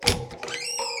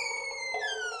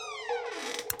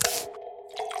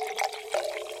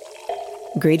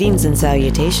Greetings and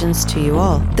salutations to you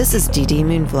all. This is DD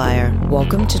Moonflyer.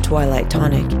 Welcome to Twilight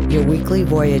Tonic, your weekly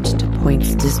voyage to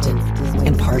points distant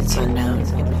and parts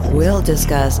unknown. We'll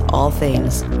discuss all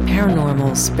things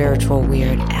paranormal, spiritual,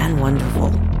 weird, and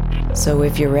wonderful. So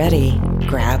if you're ready,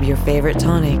 grab your favorite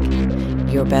tonic,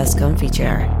 your best comfy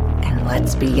chair, and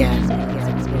let's begin.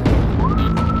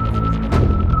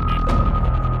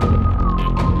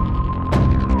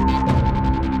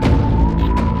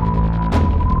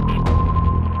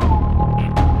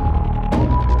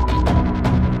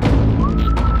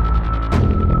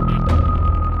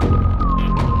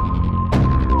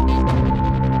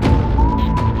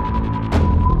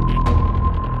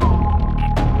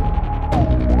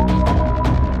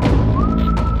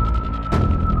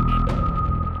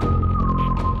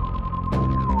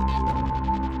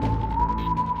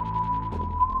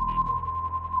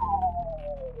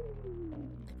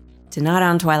 Tonight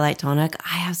on Twilight Tonic,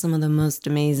 I have some of the most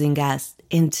amazing guests.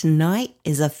 And tonight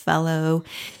is a fellow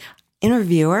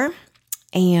interviewer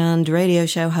and radio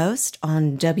show host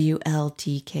on WLTKDB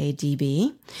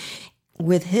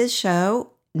with his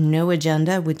show, No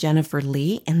Agenda with Jennifer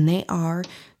Lee. And they are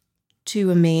two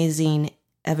amazing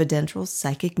evidential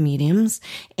psychic mediums.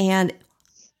 And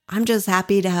I'm just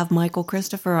happy to have Michael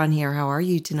Christopher on here. How are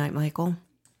you tonight, Michael?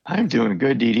 I'm doing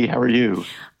good, Dee Dee. How are you?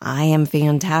 I am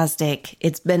fantastic.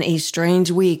 It's been a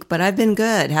strange week, but I've been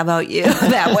good. How about you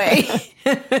that way?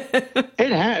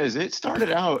 It has. It started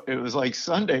out, it was like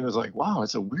Sunday. It was like, wow,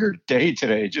 it's a weird day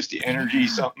today. Just the energy,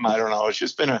 something, I don't know. It's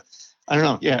just been I don't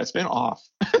know. Yeah, it's been off.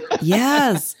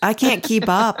 Yes, I can't keep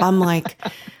up. I'm like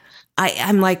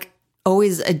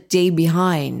always a day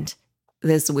behind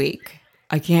this week.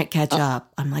 I can't catch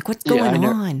up. I'm like, what's going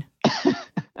on?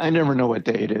 I never know what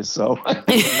day it is, so.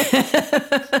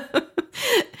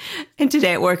 And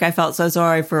today at work, I felt so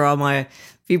sorry for all my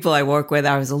people I work with.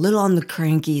 I was a little on the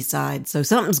cranky side, so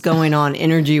something's going on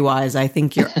energy-wise. I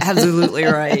think you're absolutely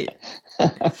right.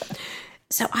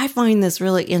 So I find this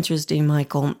really interesting,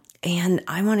 Michael, and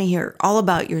I want to hear all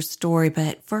about your story.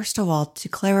 But first of all, to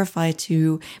clarify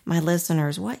to my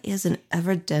listeners, what is an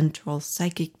evidential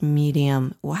psychic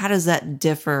medium? Well, how does that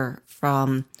differ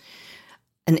from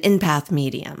an empath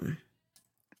medium?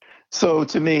 So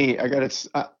to me,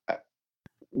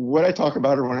 what I talk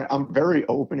about I'm very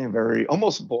open and very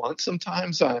almost blunt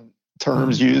sometimes on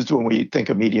terms used when we think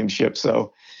of mediumship.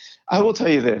 So I will tell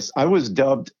you this, I was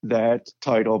dubbed that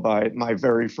title by my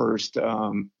very first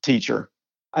teacher.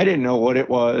 I didn't know what it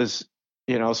was,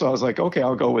 so I was like, okay,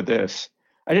 I'll go with this.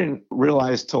 I didn't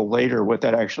realize till later what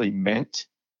that actually meant.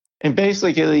 And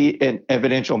basically an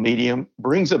evidential medium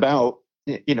brings about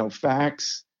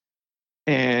facts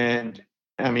and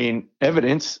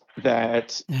evidence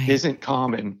that isn't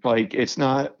common. Like it's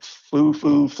not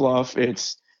foo fluff.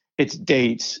 It's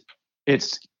dates.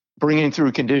 It's bringing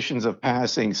through conditions of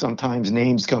passing. Sometimes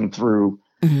names come through.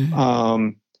 Mm-hmm.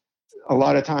 A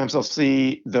lot of times I'll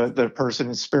see the person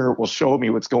in spirit will show me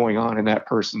what's going on in that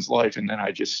person's life. And then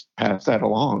I just pass that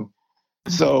along.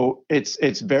 Mm-hmm. So it's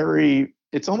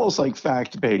almost like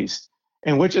fact based.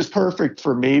 And which is perfect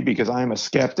for me because I'm a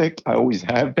skeptic. I always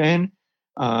have been.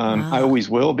 I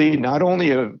always will be, not only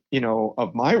of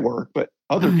my work, but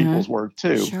other people's work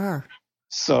too. Sure.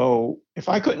 So if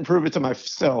I couldn't prove it to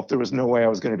myself, there was no way I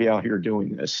was going to be out here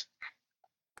doing this.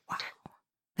 Wow.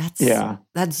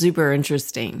 That's super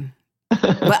interesting.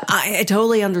 But I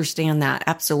totally understand that.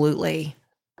 Absolutely.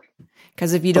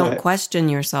 Because if you don't question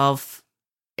yourself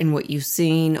in what you've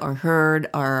seen or heard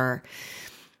or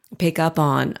pick up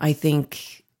on, I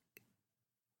think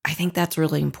that's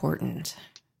really important.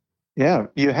 Yeah,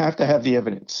 you have to have the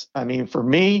evidence. For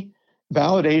me,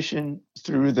 validation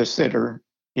through the sitter,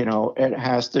 it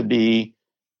has to be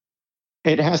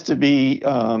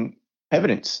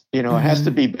evidence. It has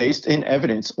to be based in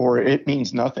evidence, or it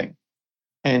means nothing.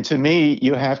 And to me,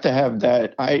 you have to have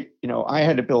that. I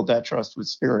had to build that trust with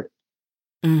spirit.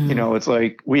 Mm-hmm. It's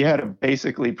like we had to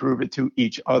basically prove it to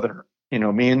each other.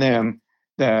 Me and them.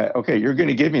 That, okay, you're going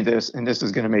to give me this and this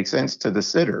is going to make sense to the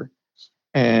sitter.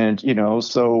 And,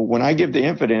 so when I give the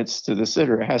evidence to the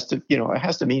sitter, it has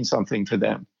to mean something to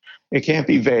them. It can't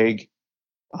be vague.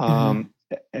 It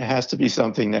has to be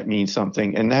something that means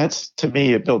something. And that's, to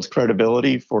me, it builds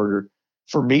credibility for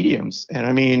mediums.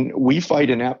 And we fight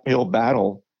an uphill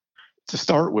battle to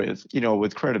start with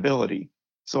credibility.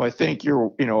 So I think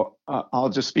I'll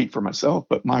just speak for myself,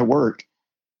 but my work,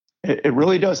 it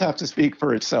really does have to speak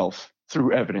for itself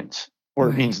through evidence, or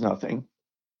it means nothing.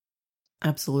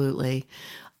 Absolutely.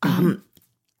 How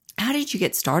did you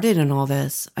get started in all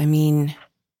this?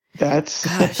 That's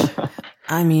how?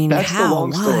 The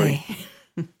long Why? story.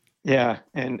 Yeah,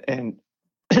 and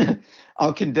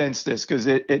I'll condense this because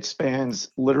it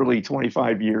spans literally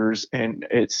 25 years, and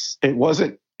it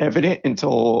wasn't evident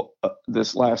until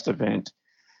this last event.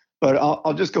 But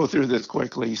I'll just go through this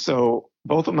quickly. So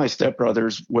both of my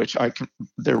stepbrothers,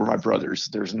 they were my brothers.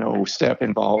 There's no step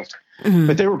involved,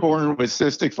 but they were born with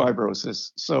cystic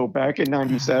fibrosis. So back in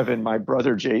 '97, my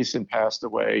brother Jason passed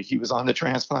away. He was on the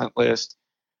transplant list,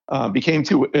 became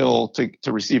too ill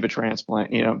to receive a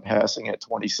transplant. Passing at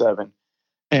 27,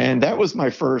 and that was my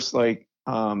first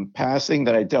passing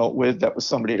that I dealt with. That was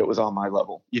somebody that was on my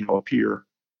level, a peer,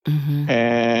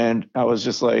 and I was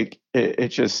just like, it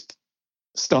just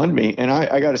stunned me. And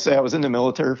I got to say, I was in the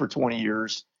military for 20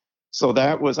 years. So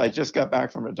I just got back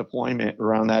from a deployment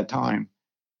around that time.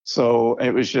 So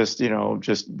it was just,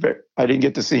 I didn't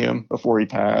get to see him before he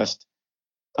passed.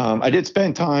 I did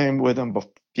spend time with him,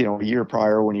 a year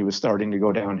prior when he was starting to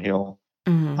go downhill.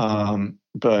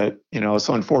 But,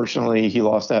 so unfortunately he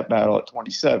lost that battle at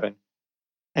 27.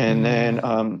 And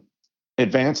then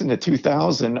advancing to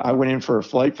 2000, I went in for a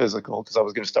flight physical because I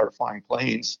was going to start flying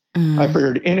planes. I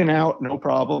figured in and out, no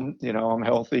problem. I'm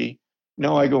healthy.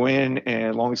 No, I go in,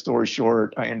 and long story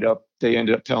short, they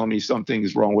ended up telling me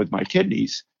something's wrong with my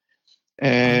kidneys.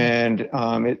 And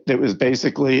it was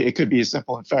basically, it could be a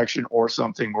simple infection or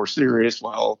something more serious.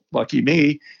 Well, lucky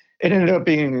me, it ended up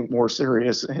being more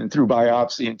serious. And through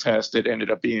biopsy and test, it ended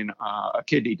up being a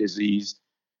kidney disease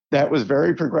that was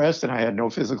very progressed, and I had no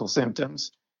physical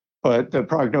symptoms. But the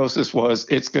prognosis was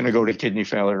it's going to go to kidney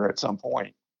failure at some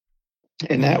point.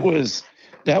 And that was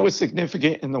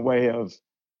significant in the way of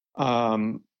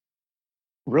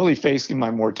really facing my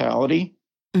mortality.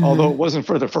 Although it wasn't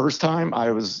for the first time.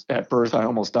 I was at birth, I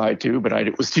almost died too, but I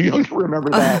was too young to remember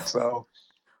that. So,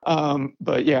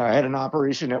 but yeah, I had an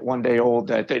operation at 1 day old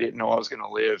that they didn't know I was going to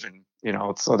live. And,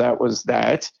 so that was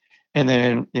that. And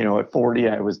then, at 40,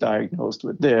 I was diagnosed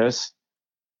with this.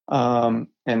 And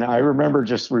I remember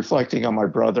just reflecting on my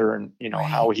brother and,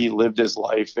 how he lived his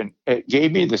life, and it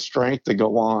gave me the strength to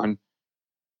go on.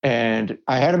 And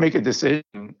I had to make a decision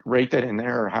right then and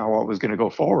there how I was going to go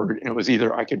forward. And it was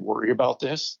either I could worry about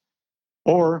this,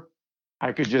 or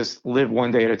I could just live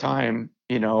one day at a time,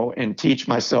 and teach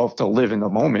myself to live in the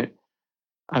moment.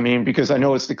 I mean, because I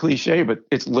know it's the cliche, but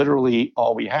it's literally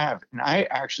all we have. And I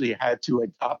actually had to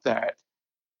adopt that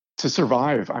to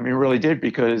survive. I mean, really did,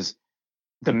 because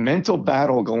the mental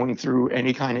battle going through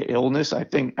any kind of illness, I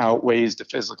think, outweighs the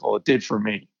physical. It did for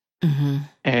me.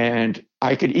 And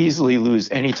I could easily lose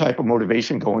any type of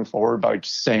motivation going forward by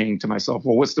just saying to myself,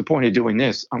 well, what's the point of doing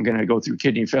this? I'm going to go through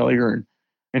kidney failure,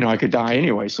 and, I could die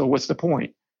anyway. So what's the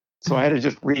point? So I had to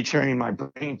just retrain my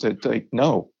brain to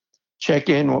no, check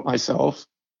in with myself.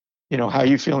 How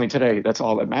you feeling today? That's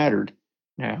all that mattered.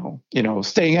 Now,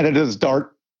 staying out of those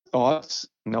dark thoughts,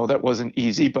 no, that wasn't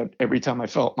easy. But every time I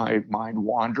felt my mind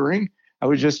wandering, I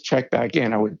would just check back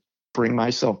in. I would bring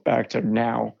myself back to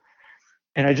now.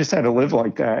 And I just had to live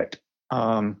like that.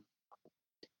 And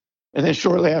then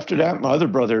shortly after that, my other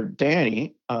brother,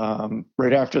 Danny,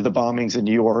 right after the bombings in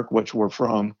New York, which were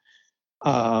from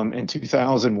in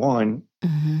 2001,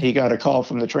 he got a call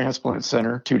from the transplant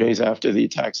center 2 days after the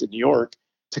attacks in New York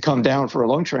to come down for a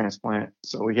lung transplant.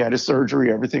 So he had his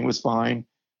surgery. Everything was fine.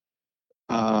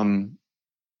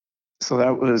 So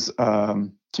that was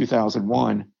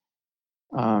 2001.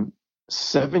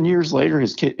 7 years later,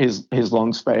 his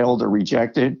lungs failed or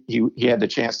rejected. He had the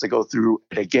chance to go through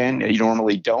it again. You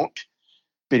normally don't,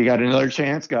 but he got another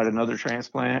chance, got another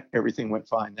transplant. Everything went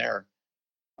fine there.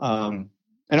 And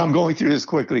I'm going through this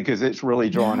quickly because it's really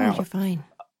drawn out. You're fine.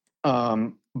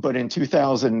 But in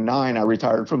 2009, I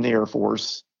retired from the Air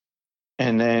Force.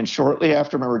 And then shortly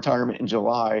after my retirement in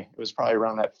July, it was probably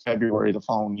around that February the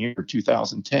following year,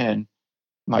 2010,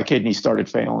 my kidney started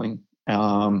failing.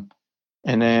 And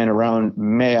then around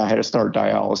May, I had to start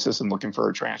dialysis and looking for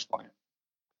a transplant.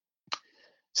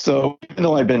 So even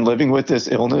though I'd been living with this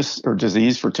illness or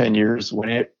disease for 10 years, when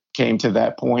it came to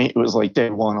that point, it was like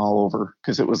day one all over,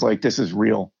 because it was like, this is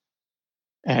real.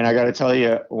 And I got to tell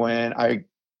you, when I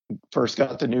first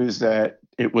got the news that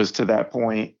it was to that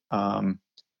point,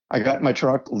 I got in my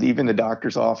truck leaving the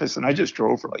doctor's office, and I just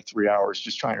drove for like 3 hours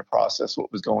just trying to process what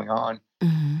was going on.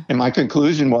 And my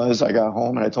conclusion was, I got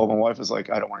home and I told my wife, I was like,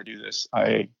 I don't want to do this.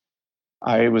 I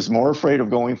was more afraid of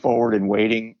going forward and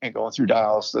waiting and going through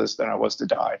dialysis than I was to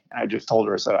die. And I just told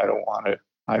her, I said, I don't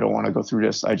want to go through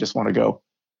this. I just want to go.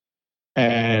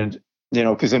 And,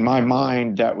 because in my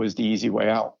mind, that was the easy way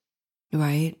out.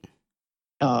 Right.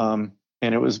 And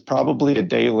it was probably a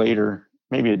day later,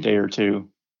 maybe a day or two.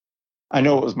 I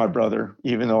know it was my brother,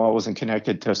 even though I wasn't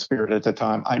connected to spirit at the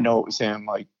time. I know it was him,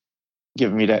 like,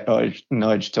 giving me that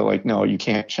nudge to, like, no, you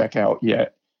can't check out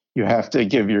yet. You have to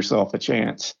give yourself a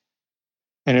chance.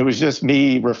 And it was just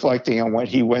me reflecting on what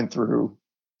he went through.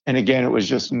 And again, it was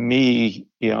just me,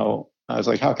 I was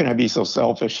like, how can I be so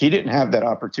selfish? He didn't have that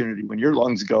opportunity. When your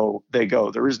lungs go, they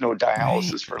go. There is no Right.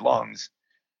 dialysis for lungs.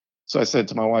 So I said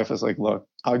to my wife, I was like, look,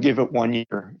 I'll give it 1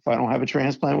 year. If I don't have a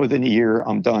transplant within a year,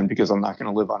 I'm done because I'm not going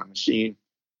to live on a machine.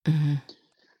 Mm-hmm.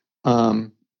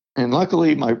 Um, and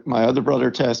luckily, my other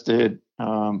brother tested.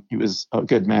 He was a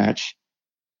good match.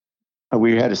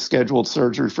 We had a scheduled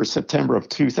surgery for September of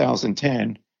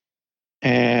 2010.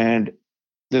 And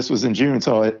this was in June.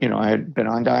 So, I had been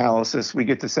on dialysis. We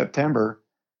get to September.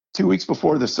 2 weeks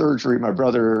before the surgery, my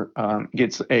brother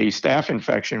gets a staph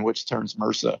infection, which turns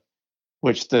MRSA,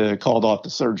 which called off the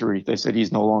surgery. They said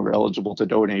he's no longer eligible to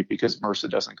donate because MRSA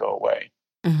doesn't go away.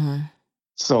 Mm-hmm.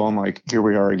 So I'm like, here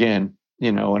we are again,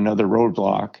 another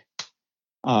roadblock.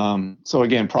 So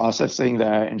again, processing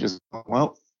that and just,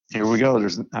 well, here we go.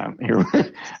 There's here.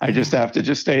 I just have to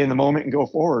just stay in the moment and go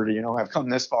forward. I've come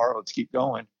this far. Let's keep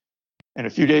going. And a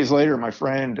few days later, my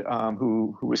friend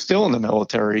who was still in the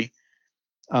military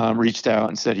reached out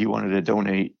and said he wanted to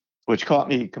donate, which caught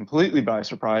me completely by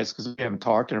surprise because we haven't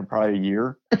talked in probably a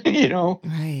year.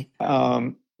 Right.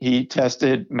 He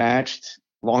tested, matched.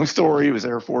 Long story, it was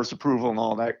Air Force approval and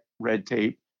all that red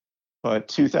tape. But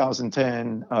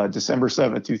 2010, December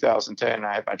 7th, 2010,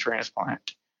 I had my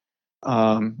transplant.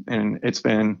 And it's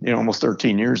been, almost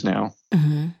 13 years now.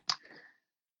 Mm-hmm.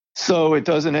 So it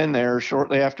doesn't end there.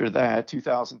 Shortly after that,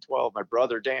 2012, my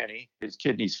brother Danny, his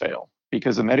kidneys fail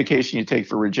because the medication you take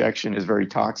for rejection is very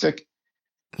toxic.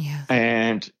 Yeah.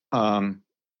 And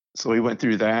so he went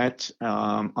through that.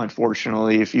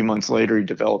 Unfortunately, a few months later, he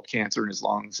developed cancer in his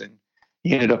lungs and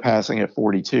he ended up passing at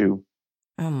 42.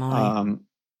 Oh my.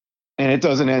 And it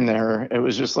doesn't end there. It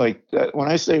was just like, when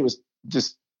I say it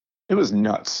was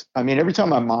nuts. I mean, every time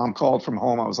my mom called from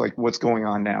home, I was like, what's going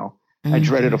on now? Mm-hmm. I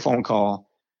dreaded a phone call.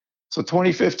 So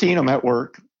 2015, I'm at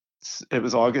work. It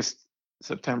was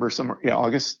September, somewhere. Yeah,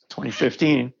 August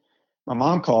 2015. My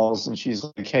mom calls and she's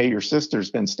like, hey, your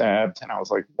sister's been stabbed. And I was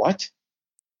like, what?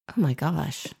 Oh my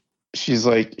gosh. She's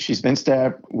like, she's been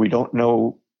stabbed. We don't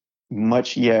know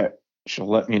much yet. She'll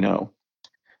let me know.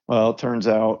 Well, it turns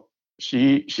out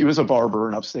she was a barber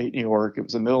in upstate New York. It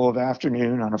was the middle of the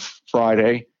afternoon on a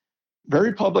Friday,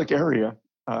 very public area.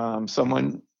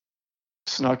 Someone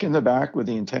snuck in the back with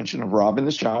the intention of robbing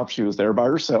the shop. She was there by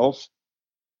herself.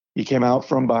 He came out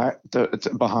from behind,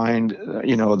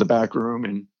 the back room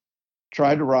and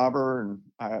tried to rob her. And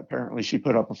apparently she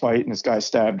put up a fight and this guy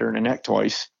stabbed her in the neck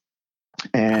twice.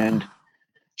 And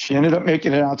she ended up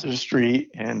making it out to the street.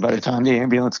 And by the time the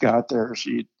ambulance got there,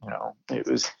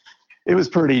 it was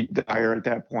pretty dire at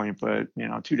that point. But,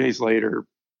 2 days later,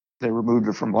 they removed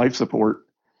her from life support.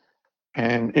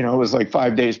 And, it was like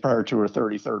 5 days prior to her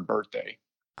 33rd birthday.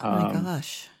 Oh my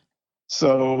gosh.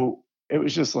 So it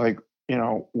was just like,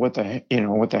 what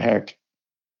the heck?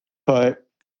 But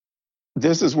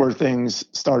this is where things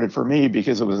started for me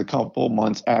because it was a couple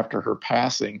months after her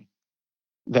passing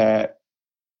that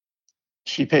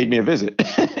she paid me a visit.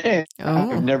 And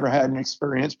I've never had an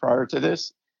experience prior to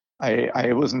this.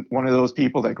 I wasn't one of those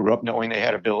people that grew up knowing they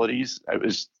had abilities.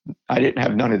 I didn't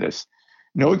have none of this.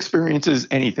 No experiences,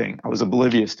 anything. I was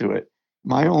oblivious to it.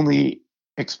 My only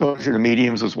exposure to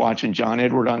mediums was watching John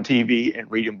Edward on TV and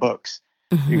reading books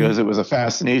because it was a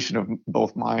fascination of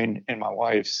both mine and my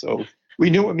wife's. So we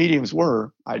knew what mediums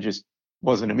were. I just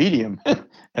wasn't a medium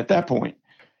at that point.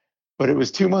 But it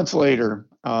was 2 months later.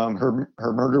 Her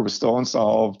murder was still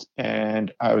unsolved,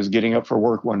 and I was getting up for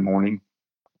work one morning,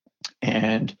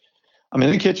 and I'm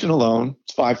in the kitchen alone.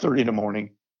 It's 5:30 in the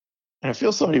morning, and I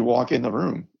feel somebody walk in the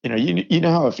room. You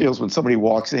know how it feels when somebody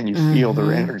walks in. You feel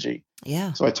their energy.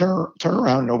 Yeah. So I turn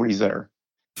around, nobody's there,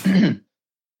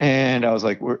 and I was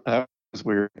like, that was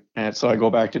weird. And so I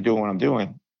go back to doing what I'm doing.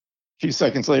 A few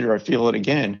seconds later, I feel it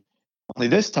again. Only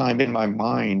this time, in my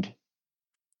mind,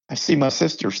 I see my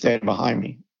sister standing behind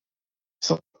me.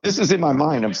 So this is in my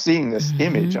mind. I'm seeing this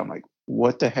image. I'm like,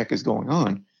 what the heck is going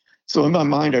on? So in my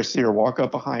mind, I see her walk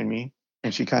up behind me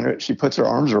and she puts her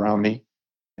arms around me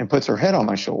and puts her head on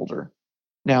my shoulder.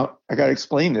 Now I got to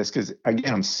explain this because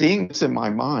again, I'm seeing this in my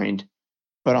mind,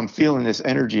 but I'm feeling this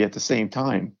energy at the same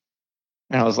time.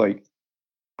 And I was like,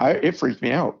 it freaked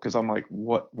me out because I'm like,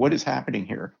 what is happening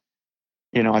here?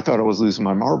 I thought I was losing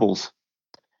my marbles.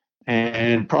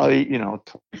 And probably,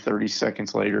 30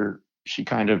 seconds later, she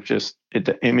kind of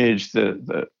the image,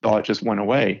 the thought just went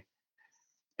away.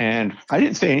 And I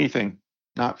didn't say anything,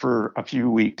 not for a few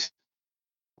weeks.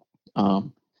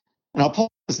 And I'll pause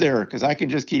there because I can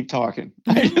just keep talking.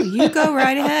 No, you go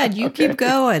right ahead. You keep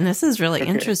going. This is really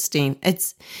interesting.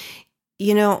 It's,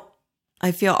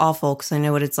 I feel awful because I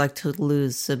know what it's like to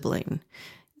lose sibling.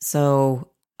 So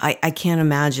I can't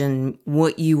imagine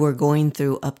what you were going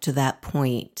through up to that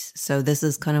point. So this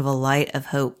is kind of a light of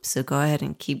hope. So go ahead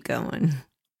and keep going.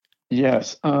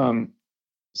 Yes.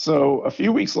 So a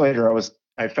few weeks later,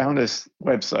 I found this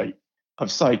website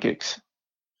of psychics,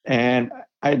 and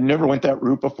I had never went that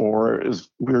route before. It was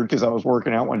weird because I was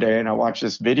working out one day and I watched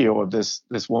this video of this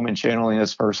woman channeling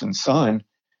this person's son,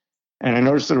 and I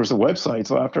noticed there was a website.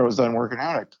 So after I was done working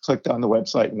out, I clicked on the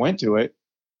website and went to it,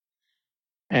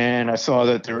 and I saw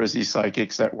that there was these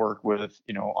psychics that work with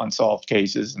unsolved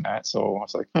cases and that. So I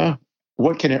was like,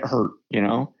 what can it hurt?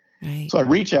 Right. So I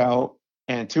reach out,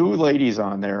 and two ladies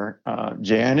on there,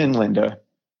 Jan and Linda,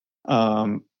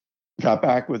 got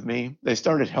back with me. They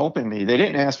started helping me. They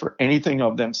didn't ask for anything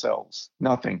of themselves,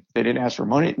 nothing. They didn't ask for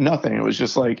money, nothing. It was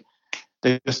just like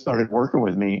they just started working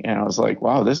with me, and I was like,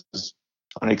 wow, this is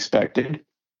unexpected.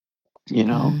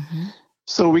 Mm-hmm.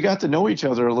 So we got to know each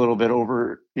other a little bit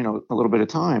over a little bit of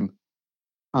time.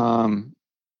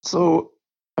 So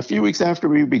a few weeks after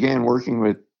we began working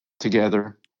with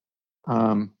together,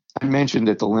 I mentioned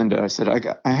it to Linda. I said,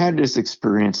 I had this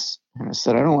experience, and I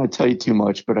said, I don't want to tell you too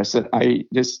much, but I said,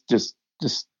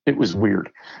 it was weird.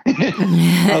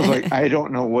 I was like, I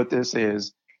don't know what this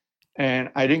is. And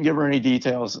I didn't give her any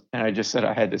details. And I just said,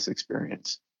 I had this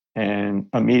experience. And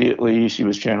immediately she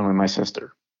was channeling my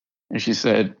sister. And she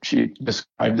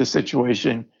described the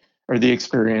situation or the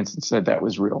experience and said that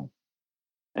was real.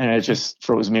 And it just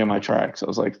froze me in my tracks. I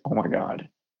was like, oh my God.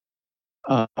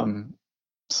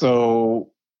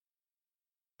 So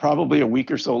probably a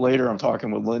week or so later, I'm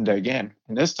talking with Linda again.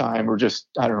 And this time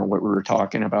I don't know what we were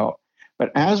talking about.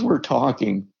 But as we're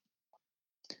talking,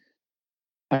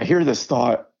 I hear this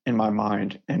thought in my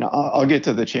mind, and I'll get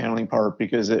to the channeling part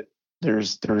because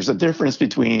there's a difference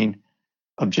between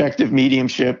objective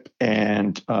mediumship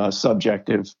and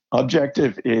subjective.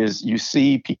 Objective is you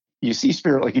see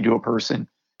spirit like you do a person.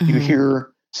 Mm-hmm. You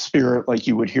hear spirit like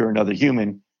you would hear another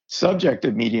human.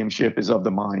 Subjective mediumship is of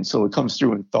the mind, so it comes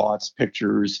through in thoughts,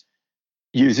 pictures,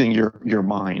 using your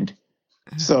mind.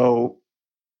 Mm-hmm. So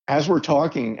as we're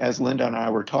talking, as Linda and I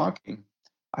were talking,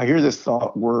 I hear this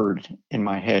thought word in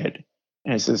my head,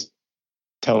 and it says,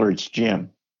 tell her it's Jim.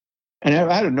 And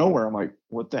out of nowhere, I'm like,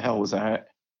 what the hell was that?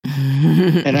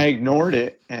 And I ignored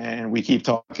it, and we keep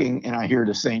talking, and I hear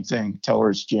the same thing, tell her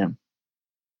it's Jim.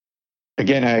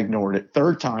 Again, I ignored it.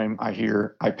 Third time, I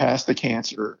hear, I passed the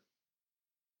cancer.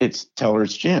 It's tell her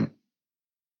it's Jim.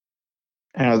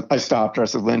 And I stopped her. I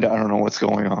said, Linda, I don't know what's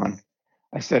going on.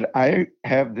 I said, I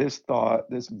have this thought,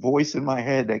 this voice in my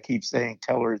head that keeps saying,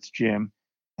 tell her it's Jim,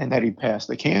 and that he passed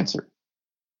the cancer.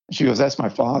 She goes, that's my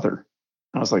father.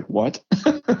 I was like, what?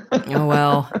 Oh,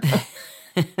 well.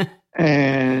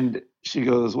 And she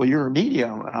goes, well, you're a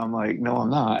medium. And I'm like, no, I'm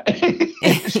not.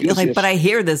 You're like, but I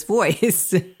hear this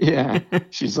voice. Yeah.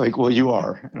 She's like, well, you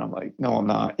are. And I'm like, no, I'm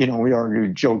not. We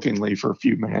argued jokingly for a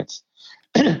few minutes.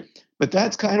 But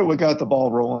that's kind of what got the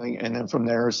ball rolling. And then from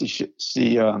there, she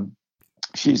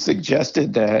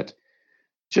suggested that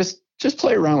just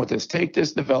play around with this. Take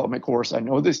this development course. I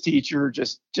know this teacher.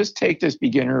 Just take this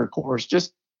beginner course.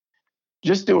 Just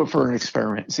do it for an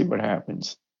experiment and see what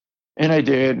happens. And I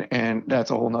did, and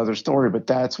that's a whole nother story. But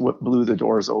that's what blew the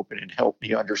doors open and helped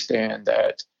me understand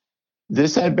that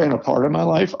this had been a part of my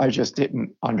life. I just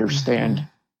didn't understand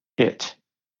it.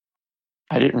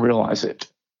 I didn't realize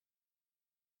it.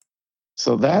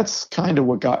 So that's kind of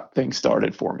what got things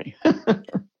started for me.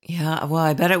 Yeah, well,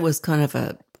 I bet it was kind of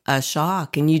a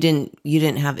shock. And you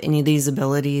didn't have any of these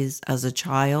abilities as a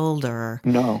child, or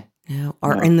no,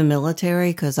 in the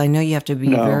military, because I know you have to be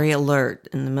very alert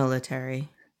in the military.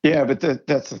 Yeah, but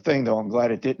that's the thing, though. I'm glad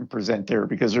it didn't present there,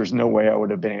 because there's no way I would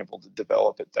have been able to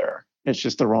develop it there. It's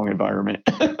just the wrong environment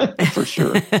for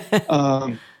sure.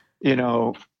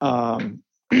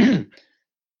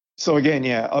 So again,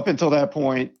 yeah, up until that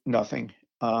point, nothing.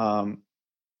 Now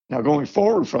going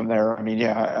forward from there, I mean,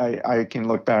 yeah, I can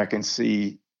look back and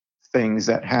see things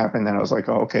that happened, and I was like,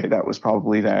 oh, okay, that was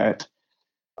probably that.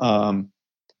 And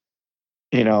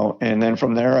then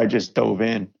from there, I just dove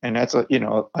in, and that's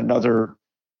another.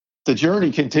 The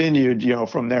journey continued,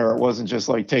 from there. It wasn't just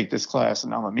like, take this class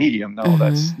and I'm a medium. No,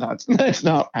 that's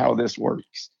not how this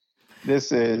works.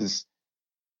 This is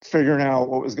figuring out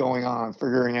what was going on,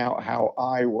 figuring out how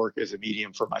I work as a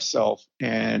medium for myself.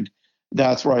 And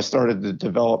that's where I started to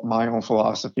develop my own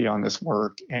philosophy on this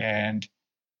work, and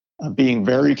being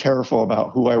very careful about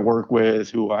who I work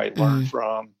with, who I learn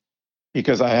from,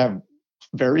 because I have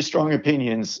very strong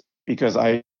opinions, because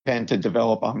I tend to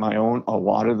develop on my own a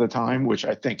lot of the time, which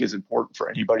I think is important for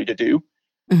anybody to do.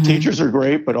 Mm-hmm. Teachers are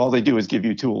great, but all they do is give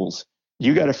you tools.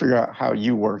 you got to figure out how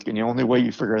you work. And the only way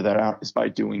you figure that out is by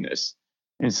doing this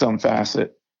in some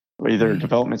facet, either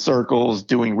development circles,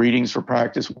 doing readings for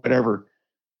practice, whatever.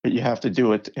 But you have to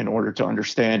do it in order to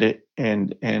understand it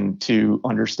and to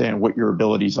understand what your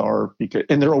abilities are,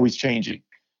 and they're always changing.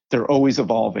 They're always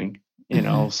evolving,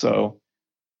 so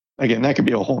again, that could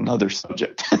be a whole nother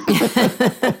subject.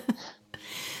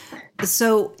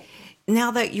 So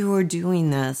now that you're doing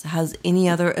this, has any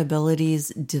other abilities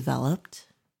developed?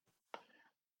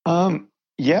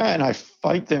 Yeah, and I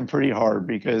fight them pretty hard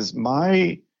because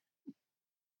my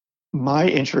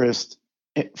interest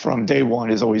from day one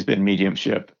has always been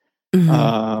mediumship. That's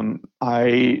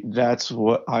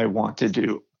what I want to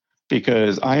do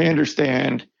because I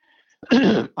understand.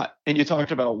 And you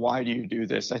talked about why do you do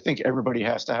this? I think everybody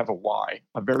has to have a why,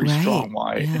 a very strong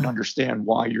why, and understand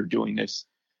why you're doing this.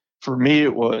 For me,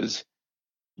 it was,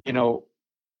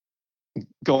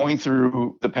 going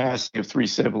through the passing of three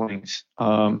siblings,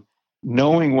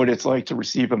 knowing what it's like to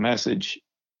receive a message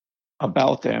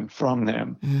about them, from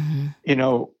them,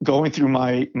 going through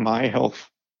my health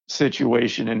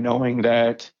situation and knowing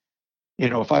that,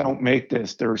 if I don't make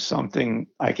this, there's something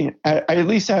I at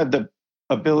least had the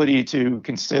ability to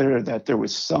consider that there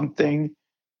was something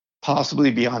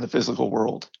possibly beyond the physical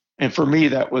world. And for me,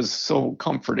 that was so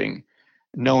comforting,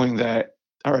 knowing that,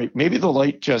 all right, maybe the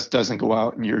light just doesn't go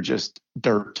out and you're just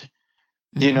dirt,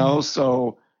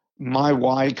 so my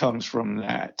why comes from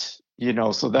that,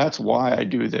 so that's why I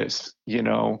do this,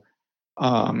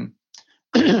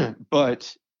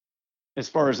 but as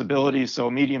far as abilities,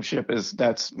 so mediumship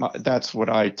that's what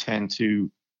I tend to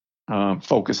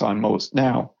focus on most.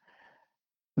 Now,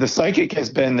 the psychic has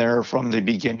been there from the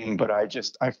beginning, but I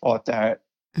fought that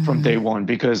from day one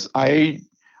because I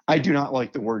do not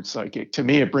like the word psychic. To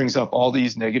me, it brings up all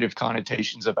these negative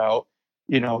connotations about,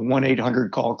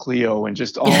 1-800-CALL-CLEO and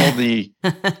just all the,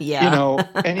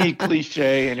 any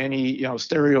cliche and any,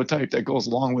 stereotype that goes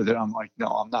along with it. I'm like, no,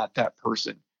 I'm not that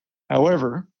person.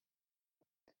 However,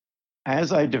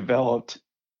 as I developed,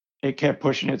 it kept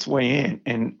pushing its way in.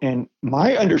 And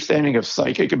my understanding of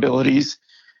psychic abilities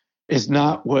is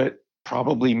not what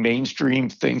probably mainstream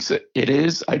thinks that it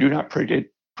is. I do not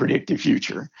predict the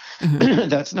future.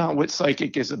 That's not what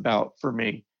psychic is about for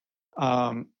me.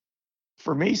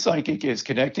 For me, psychic is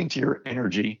connecting to your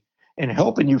energy and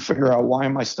helping you figure out, why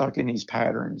am I stuck in these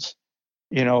patterns?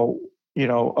 A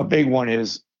big one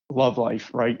is love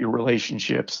life, right? Your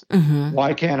relationships.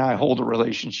 Why can't I hold a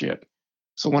relationship?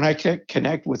 So when I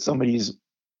connect with somebody's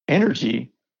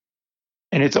energy,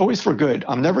 and it's always for good,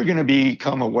 I'm never going to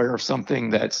become aware of something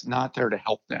that's not there to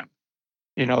help them.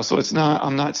 So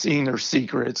I'm not seeing their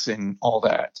secrets and all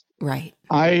that. Right.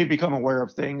 I become aware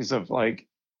of things of like,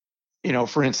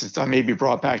 for instance, I may be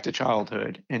brought back to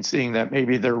childhood and seeing that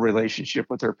maybe their relationship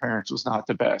with their parents was not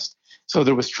the best. So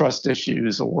there was trust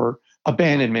issues or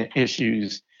abandonment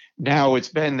issues. Now it's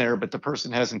been there, but the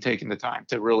person hasn't taken the time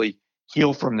to really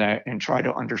heal from that and try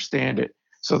to understand it.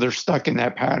 So they're stuck in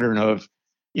that pattern of,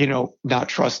 not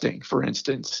trusting, for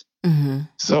instance.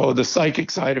 So the psychic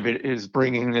side of it is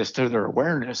bringing this to their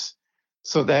awareness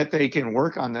so that they can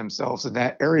work on themselves in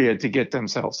that area to get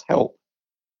themselves help,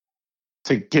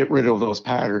 to get rid of those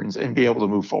patterns and be able to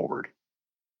move forward.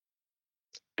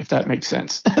 If that makes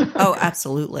sense. Oh,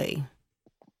 absolutely.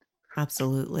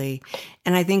 Absolutely.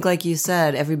 And I think, like you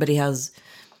said, everybody has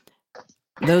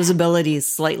those abilities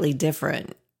slightly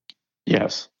different.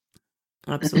 Yes.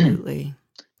 Absolutely.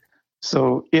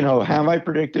 So, have I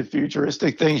predicted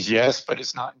futuristic things? Yes, but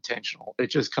it's not intentional.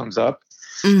 It just comes up.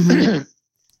 And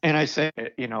I say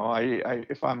it, I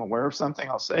if I'm aware of something,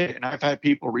 I'll say it. And I've had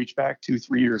people reach back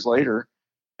 2-3 years later,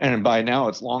 and by now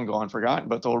it's long gone forgotten,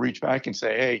 but they'll reach back and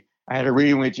say, hey, I had a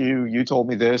reading with you. You told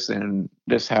me this, and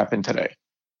this happened today.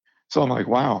 So I'm like,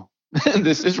 wow,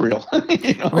 this is real.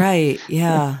 Right.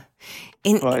 Yeah.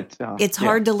 And but it's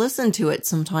hard to listen to it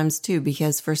sometimes too,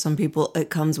 because for some people it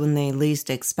comes when they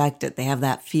least expect it. They have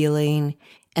that feeling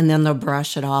and then they'll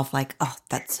brush it off like, oh,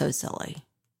 that's so silly.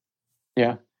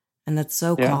 Yeah. And that's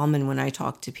so common when I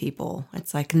talk to people.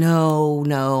 It's like, no,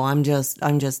 I'm just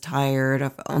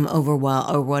tired. I'm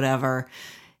overwhelmed or whatever.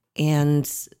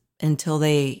 And until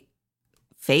they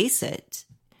face it,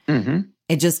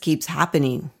 it just keeps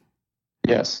happening.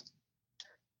 Yes.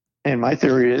 And my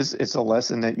theory is it's a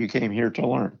lesson that you came here to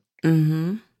learn.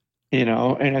 And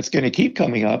it's going to keep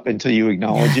coming up until you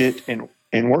acknowledge it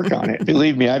and work on it.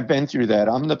 Believe me, I've been through that.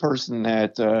 I'm the person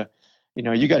that,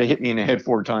 you got to hit me in the head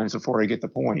 4 times before I get the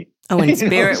point. Oh, and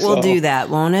spirit will do that,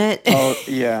 won't it? Oh,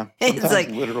 yeah. It's like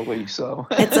literally. So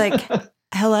it's like,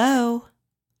 hello.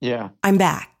 Yeah. I'm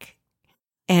back.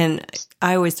 And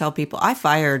I always tell people I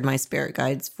fired my spirit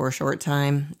guides for a short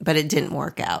time, but it didn't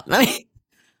work out.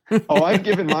 Oh, I've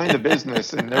given mine the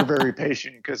business, and they're very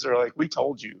patient because they're like, "We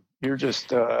told you, you're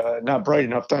just not bright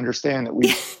enough to understand that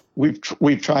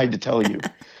we've tried to tell you."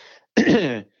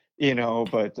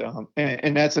 But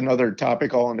and that's another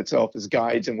topic all in itself, is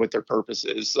guides and what their purpose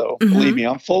is. So believe me,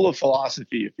 I'm full of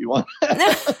philosophy if you want.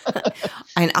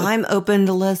 And I'm open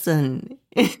to listen.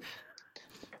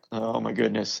 Oh my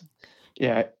goodness.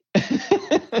 Yeah.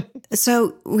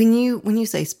 So when you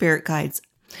say spirit guides,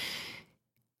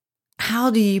 how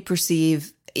do you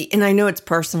perceive, and I know it's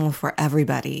personal for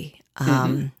everybody.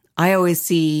 I always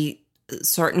see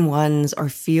certain ones or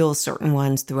feel certain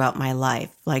ones throughout my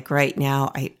life. Like right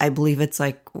now, I believe it's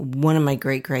like one of my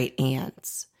great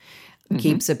aunts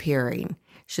keeps appearing.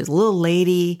 She's a little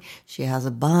lady. She has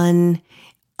a bun.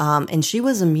 And she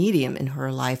was a medium in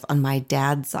her life on my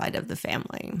dad's side of the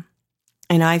family.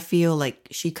 And I feel like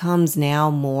she comes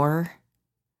now more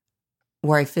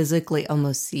where I physically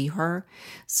almost see her.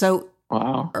 So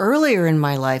earlier in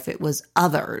my life, it was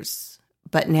others,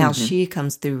 but now she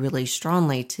comes through really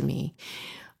strongly to me.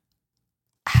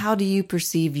 How do you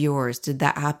perceive yours? Did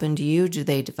that happen to you? Do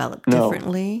they develop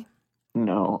differently?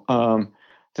 No.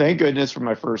 Thank goodness for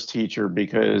my first teacher,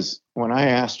 because when I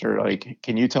asked her, like,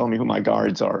 can you tell me who my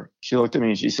guards are? She looked at me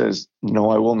and she says,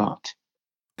 no, I will not.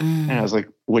 And I was like,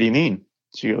 what do you mean?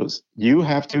 She goes, you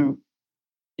have to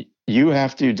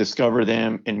discover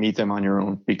them and meet them on your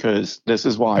own, because this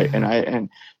is why. And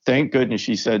thank goodness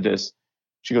she said this.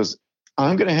 She goes,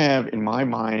 I'm going to have in my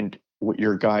mind what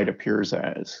your guide appears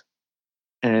as.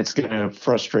 And it's going to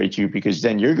frustrate you, because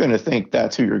then you're going to think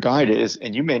that's who your guide is.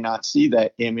 And you may not see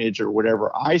that image or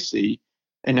whatever I see.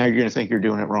 And now you're going to think you're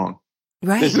doing it wrong.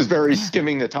 Right. This is very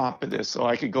skimming the top of this, so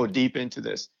I could go deep into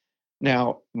this.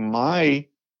 Now,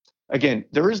 again,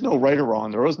 there is no right or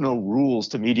wrong. There is no rules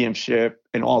to mediumship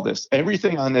and all this.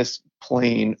 Everything on this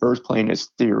plane, earth plane, is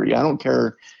theory. I don't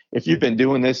care if you've been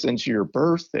doing this since your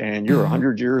birth and you're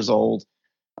 100 years old.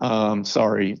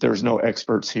 Sorry, there's no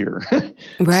experts here.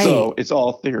 Right. So it's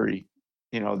all theory.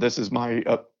 This is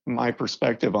my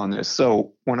perspective on this.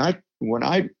 So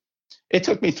it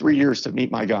took me 3 years to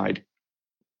meet my guide.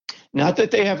 Not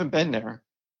that they haven't been there.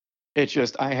 It's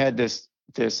just I had this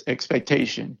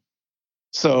expectation.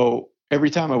 So every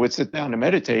time I would sit down to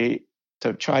meditate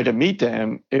to try to meet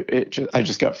them, I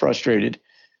just got frustrated.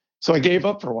 So I gave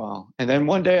up for a while. And then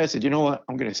one day I said, you know what?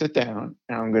 I'm going to sit down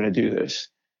and I'm going to do this.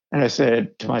 And I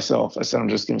said to myself, I'm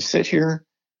just going to sit here.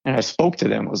 And I spoke to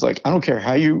them. I was like, I don't care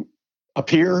how you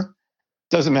appear.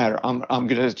 Doesn't matter. I'm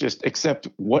going to just accept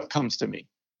what comes to me.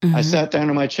 I sat down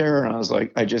in my chair and I was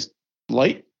like, I just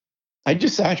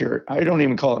sat here. I don't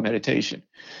even call it meditation.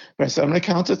 But I said, I'm going to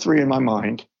count to 3 in my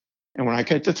mind. And when I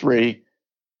get to 3,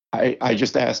 I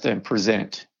just asked them,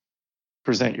 present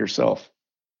yourself.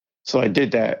 So I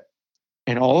did that.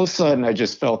 And all of a sudden, I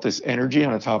just felt this energy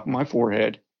on the top of my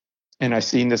forehead. And I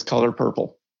seen this color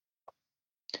purple.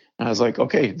 And I was like,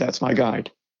 okay, that's my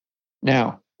guide.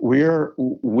 Now,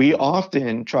 we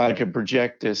often try to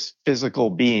project this physical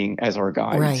being as our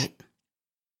guide. Right.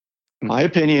 My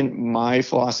opinion, my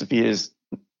philosophy is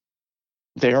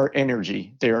they are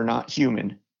energy. They are not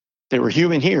human. They were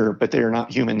human here, but they are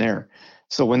not human there.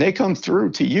 So when they come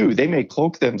through to you, they may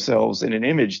cloak themselves in an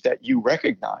image that you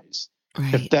recognize.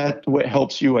 Right. If that what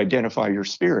helps you identify your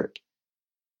spirit.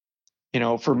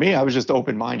 For me, I was just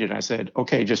open-minded. I said,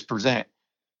 okay, just present.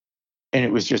 And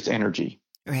it was just energy.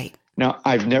 Right. Now,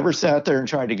 I've never sat there and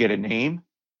tried to get a name.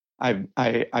 I've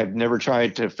never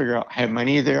tried to figure out how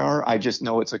many there are. I just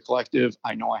know it's a collective.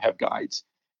 I know I have guides.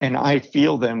 And I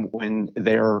feel them when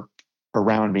they're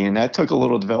around me. And that took a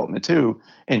little development too,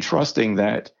 and trusting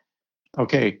that,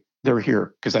 okay, they're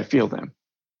here because I feel them.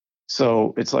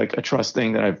 So it's like a trust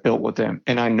thing that I've built with them,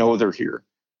 and I know they're here.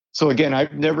 So again,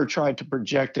 I've never tried to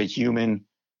project a human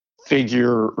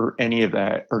figure or any of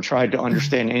that, or tried to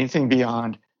understand anything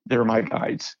beyond they're my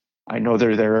guides. I know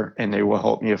they're there and they will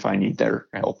help me if I need their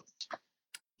help.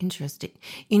 Interesting.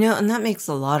 And that makes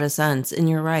a lot of sense. And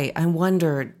you're right. I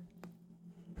wondered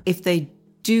if they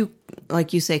do,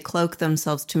 like you say, cloak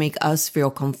themselves to make us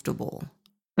feel comfortable.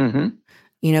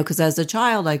 Because as a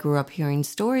child, I grew up hearing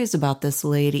stories about this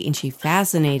lady and she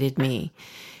fascinated me.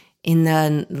 And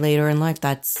then later in life,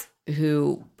 that's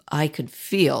who I could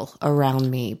feel around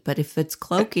me. But if it's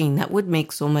cloaking, that would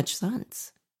make so much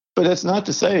sense. But that's not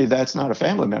to say that's not a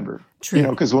family member. True.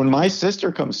 Because when my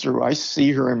sister comes through, I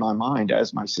see her in my mind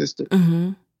as my sister.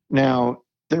 Now,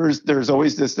 there's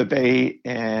always this debate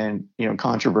and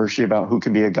controversy about who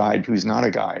can be a guide, who's not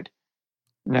a guide.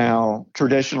 Now,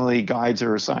 traditionally, guides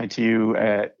are assigned to you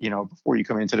at, before you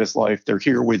come into this life. They're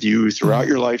here with you throughout Mhm.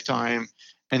 your lifetime,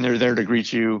 and they're there to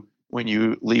greet you when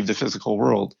you leave the physical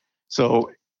world.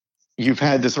 So you've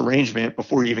had this arrangement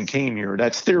before you even came here.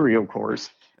 That's theory, of course,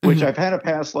 which Mhm. I've had a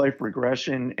past life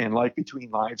regression and life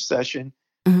between lives session,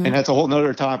 and Mhm. that's a whole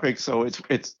nother topic. So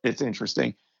it's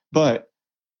interesting. But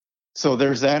so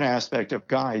there's that aspect of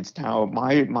guides. Now,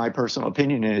 my personal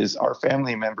opinion is our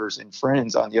family members and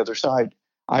friends on the other side.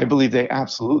 I believe they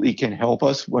absolutely can help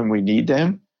us when we need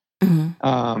them. Mhm.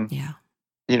 Um, Yeah.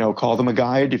 call them a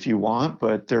guide if you want,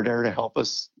 but they're there to help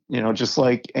us. Just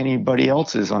like anybody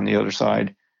else is on the other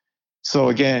side. So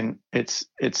again, it's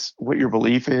what your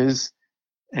belief is,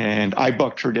 and I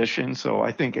buck tradition. So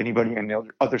I think anybody on the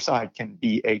other side can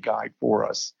be a guide for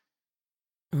us,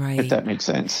 if Right. that makes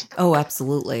sense. Oh,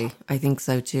 absolutely. I think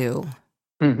so too.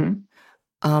 Mm-hmm.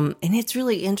 And it's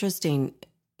really interesting,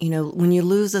 when you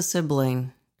lose a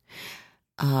sibling,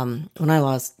 when I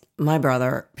lost my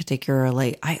brother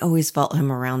particularly, I always felt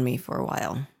him around me for a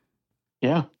while.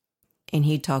 Yeah. And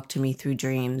he talked to me through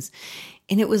dreams.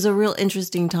 And it was a real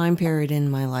interesting time period in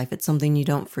my life. It's something you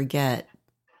don't forget.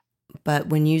 But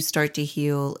when you start to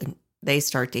heal and they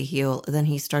start to heal, then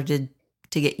he started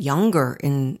to get younger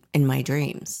in my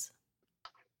dreams.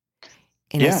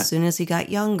 And as Yeah. soon as he got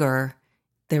younger,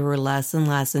 there were less and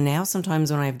less. And now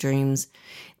sometimes when I have dreams,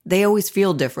 they always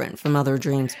feel different from other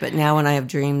dreams. But now when I have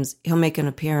dreams, he'll make an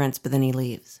appearance, but then he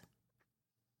leaves.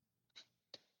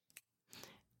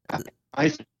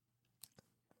 I,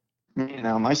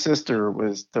 my sister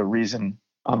was the reason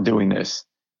I'm doing this.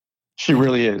 She Yeah.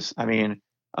 really is. I mean,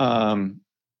 um,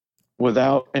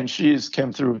 and she's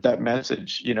come through with that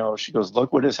message. She goes,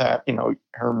 "Look what has happened."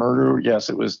 Her murder. Yes,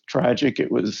 it was tragic.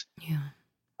 It was,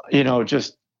 Yeah.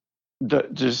 just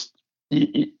just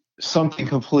something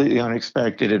completely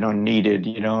unexpected and unneeded.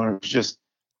 And it was just.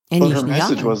 And But her he's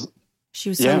message young. was, She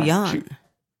was so yeah. young.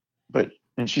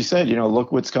 And she said,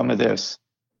 look what's come of this.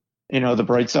 The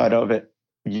bright side of it.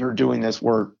 You're doing this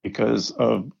work because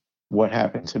of what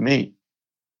happened to me.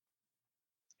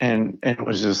 And it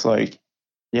was just like,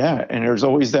 yeah. And there's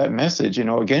always that message.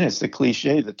 Again, it's the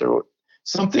cliche that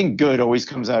something good always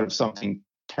comes out of something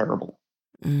terrible.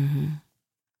 Hmm.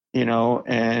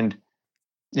 And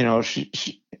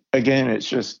she again, it's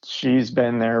just she's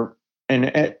been there,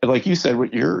 and like you said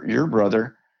with your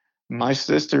brother, my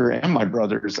sister and my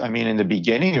brothers. I mean, in the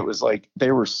beginning, it was like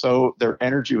their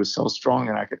energy was so strong,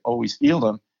 and I could always feel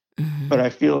them. But Hmm. I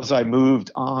feel as I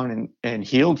moved on and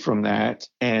healed from that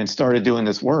and started doing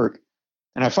this work,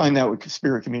 and I find that with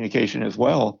spirit communication as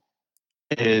well,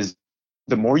 is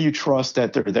the more you trust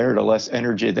that they're there, the less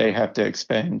energy they have to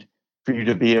expend for you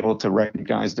to be able to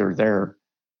recognize they're there.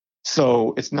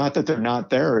 So it's not that they're not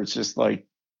there. It's just like,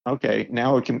 okay,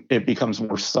 now it becomes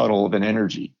more subtle of an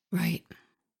energy. Right.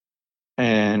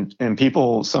 And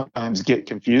people sometimes get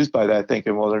confused by that,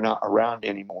 thinking, well, they're not around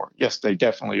anymore. Yes, they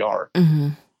definitely are. Hmm.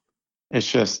 It's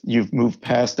just you've moved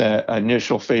past that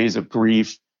initial phase of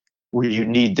grief where you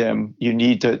need them. You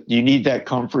need that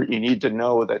comfort. You need to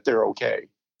know that they're okay.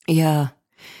 Yeah.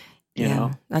 You Yeah.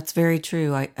 know? That's very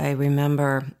true. I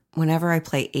remember whenever I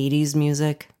play 80s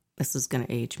music, this is going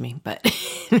to age me, but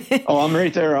Oh, I'm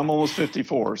right there. I'm almost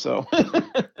 54. So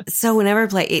so whenever I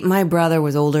play, my brother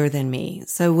was older than me.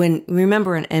 So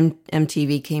remember when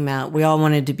MTV came out, we all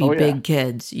wanted to be oh yeah. big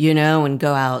kids, and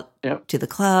go out Yep. to the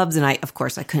clubs. And of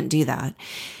course, I couldn't do that,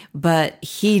 but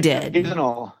he Isn't did.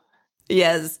 all.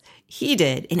 Yes, he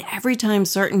did. And every time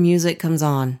certain music comes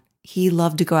on, he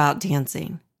loved to go out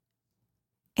dancing.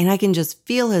 And I can just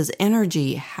feel his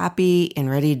energy, happy and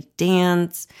ready to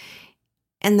dance.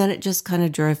 And then it just kind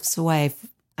of drifts away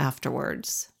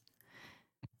afterwards.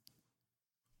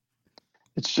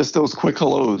 It's just those quick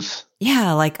hellos.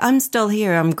 Yeah, like I'm still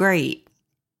here. I'm great.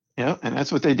 Yeah, and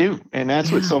that's what they do. And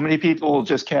that's what Yeah. so many people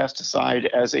just cast aside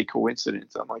as a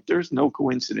coincidence. I'm like, there's no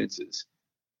coincidences.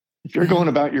 If you're Yeah. going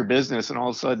about your business and all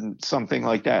of a sudden something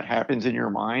like that happens in your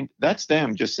mind, that's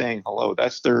them just saying hello.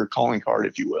 That's their calling card,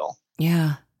 if you will.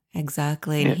 Yeah,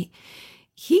 exactly. And Yeah.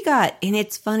 he got, and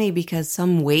it's funny because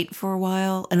some wait for a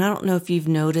while. And I don't know if you've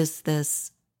noticed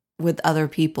this with other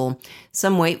people.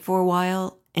 Some wait for a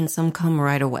while and some come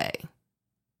right away.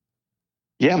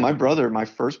 Yeah, my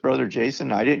first brother,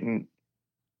 Jason, I didn't,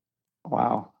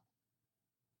 wow.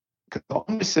 Because all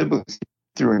my siblings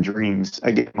through in dreams.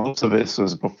 Again, most of this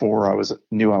was before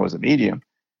knew I was a medium.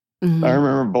 I Hmm.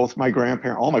 remember all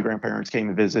my grandparents came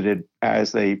and visited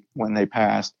when they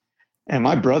passed. And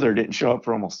my brother didn't show up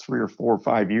for almost 3 or 4 or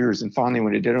 5 years. And finally,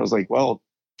 when he did, I was like, well,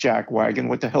 Jack Wagon,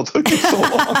 what the hell took you so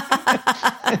long?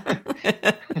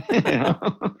 you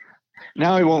know?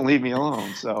 now he won't leave me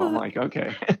alone. So I'm like,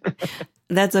 okay.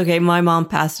 That's okay. My mom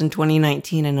passed in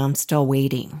 2019 and I'm still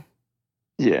waiting.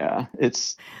 Yeah,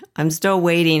 I'm still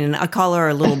waiting, and I call her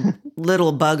a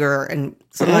little bugger, and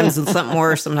sometimes it's something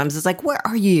worse. Sometimes it's like, where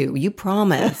are you? You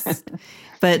promised.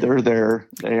 But they're there.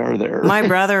 They are there. my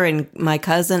brother and my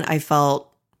cousin, I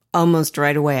felt almost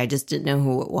right away. I just didn't know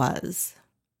who it was.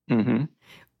 Mm-hmm.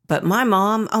 But my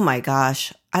mom, oh my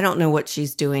gosh, I don't know what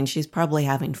she's doing. She's probably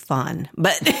having fun,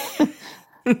 but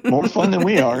More fun than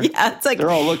we are. yeah, it's like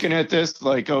they're all looking at this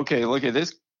like, okay, look at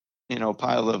this,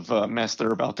 pile of mess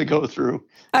they're about to go through.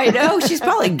 I know she's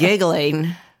probably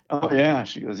giggling. Oh yeah,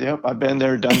 she goes, yep, I've been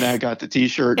there, done that, got the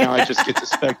T-shirt. Now I just get to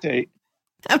spectate.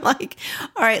 I'm like,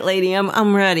 all right, lady,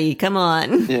 I'm ready. Come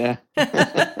on. Yeah.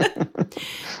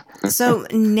 So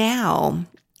now,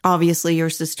 obviously, your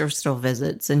sister still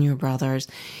visits and your brothers.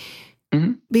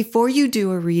 Mm-hmm. Before you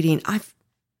do a reading,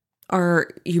 or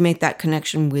you make that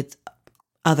connection with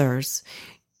others,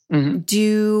 Mm-hmm.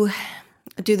 do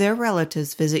their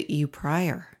relatives visit you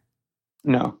prior?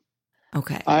 No.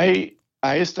 Okay. I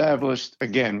established,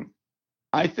 again,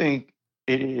 I think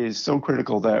it is so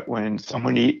critical that when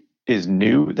somebody is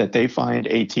new, that they find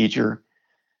a teacher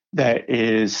that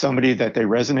is somebody that they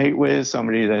resonate with,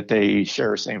 somebody that they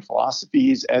share same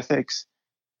philosophies, ethics.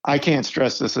 I can't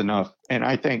stress this enough. And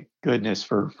I thank goodness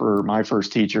for my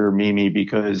first teacher, Mimi,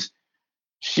 because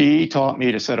she taught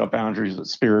me to set up boundaries with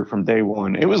spirit from day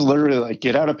one. It was literally like,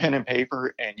 get out a pen and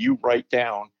paper and you write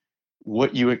down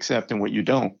what you accept and what you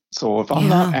don't. So if I'm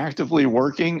not actively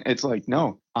working, it's like,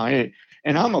 no, and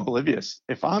I'm oblivious.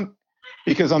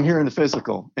 Because I'm here in the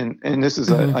physical, and this is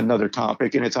another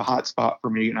topic, and it's a hot spot for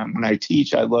me. And when I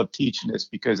teach, I love teaching this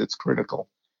because it's critical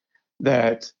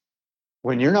that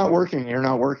when you're not working, you're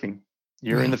not working.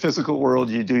 You're in the physical world.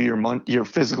 You do your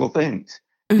physical things.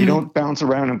 Mm-hmm. You don't bounce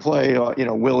around and play,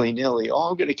 willy nilly.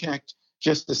 Oh, I'm going to connect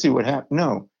just to see what happens.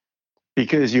 No,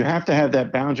 because you have to have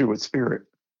that boundary with spirit.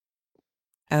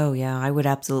 Oh yeah, I would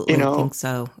absolutely think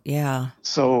so. Yeah.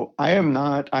 So I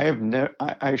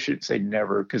should say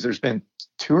never, because there's been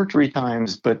 2 or 3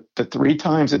 times, but the 3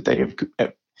 times that they have,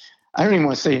 I don't even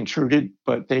want to say intruded,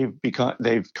 but they've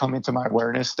come into my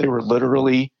awareness. They were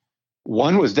literally,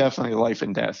 one was definitely life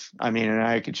and death. I mean, and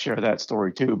I could share that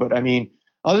story too. But I mean,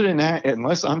 other than that,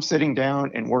 unless I'm sitting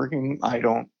down and working, I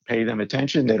don't pay them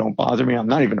attention. They don't bother me. I'm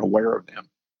not even aware of them.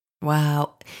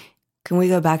 Wow. Can we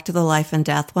go back to the life and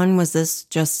death one? Was this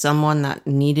just someone that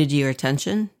needed your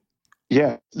attention?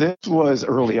 Yeah, this was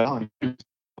early on,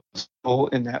 still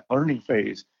in that learning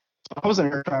phase. So I was an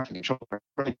air traffic controller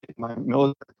in my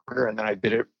military career, and then I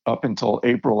did it up until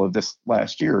April of this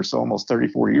last year, so almost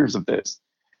 34 years of this.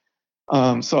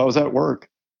 So I was at work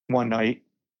one night,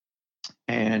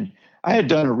 and I had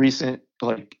done a recent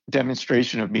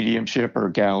demonstration of mediumship or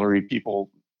gallery.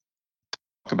 People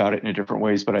talk about it in different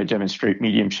ways, but I demonstrate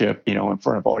mediumship, in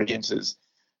front of audiences.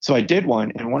 So I did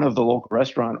one, and one of the local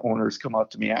restaurant owners come up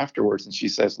to me afterwards, and she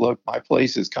says, "Look, my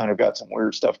place has kind of got some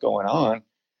weird stuff going on.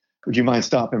 Would you mind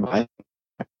stopping by?"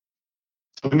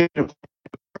 So we made a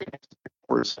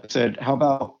I said, "How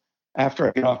about after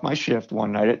I get off my shift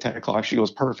one night at 10 o'clock?" She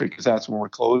goes, "Perfect, because that's when we're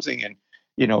closing, and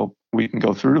we can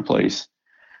go through the place."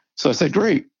 So I said,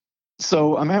 "Great."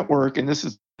 So I'm at work, and this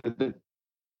is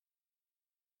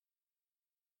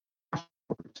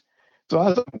so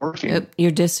as I'm working.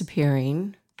 You're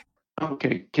disappearing.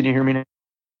 Okay, can you hear me now?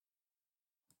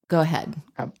 Go ahead.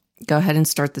 Go ahead and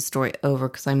start the story over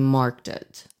because I marked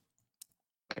it.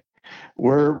 Okay.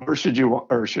 Where should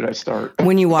should I start?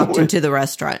 When you walked into the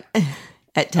restaurant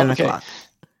at 10 o'clock.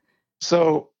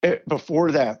 So before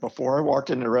I walked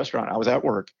into the restaurant, I was at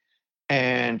work.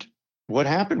 And what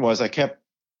happened was I kept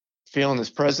feeling this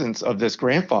presence of this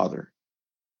grandfather.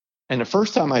 And the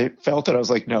first time I felt it, I was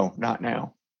like, no, not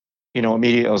now.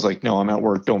 Immediately I was like, no, I'm at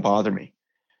work. Don't bother me.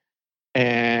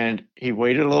 And he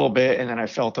waited a little bit, and then I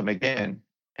felt him again.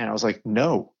 And I was like,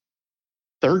 no.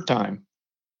 Third time,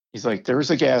 he's like,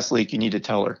 "There's a gas leak. You need to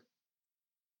tell her."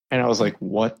 And I was like,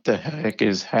 what the heck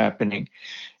is happening?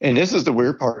 And this is the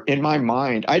weird part. In my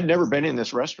mind, I'd never been in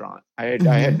this restaurant. I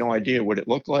had no idea what it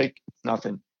looked like,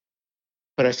 nothing.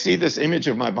 But I see this image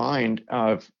of my mind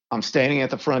of I'm standing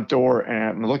at the front door, and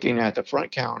I'm looking at the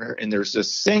front counter, and there's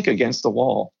this sink against the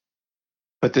wall.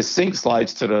 But the sink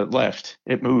slides to the left.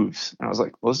 It moves. And I was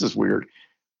like, well, this is weird.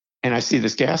 And I see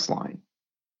this gas line.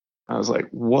 I was like,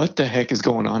 what the heck is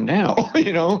going on now?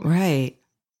 Right.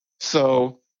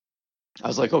 So I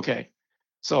was like, okay.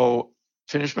 So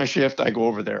finish my shift. I go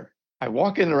over there. I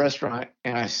walk in the restaurant,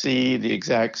 and I see the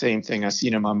exact same thing I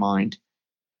seen in my mind.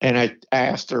 And I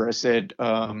asked her, I said,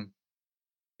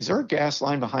 is there a gas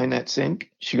line behind that sink?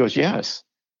 She goes, yes.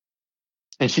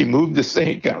 And she moved the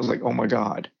sink. I was like, oh my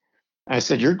God. I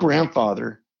said, your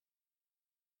grandfather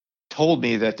told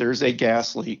me that there's a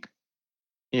gas leak,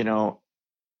 you know,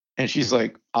 and she's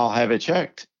like, I'll have it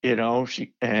checked, you know,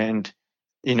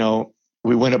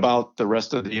 we went about the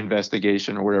rest of the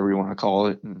investigation or whatever you want to call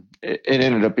it. And it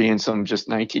ended up being some just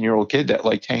 19-year-old kid that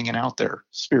liked hanging out there,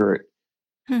 spirit.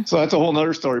 Hmm. So that's a whole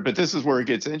nother story. But this is where it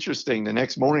gets interesting. The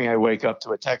next morning I wake up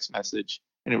to a text message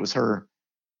and it was her.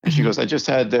 And she goes, I just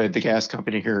had the gas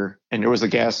company here and there was a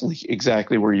gas leak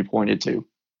exactly where you pointed to.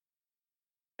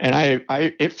 And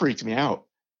it freaked me out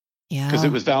because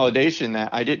it was validation that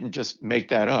I didn't just make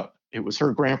that up. It was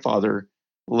her grandfather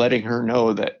letting her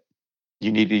know that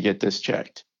you need to get this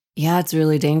checked. Yeah, it's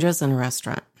really dangerous in a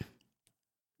restaurant.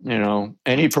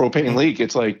 Any propane leak,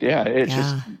 it's like,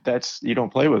 just, you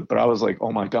don't play with. But I was like,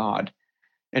 oh my God.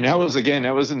 And that was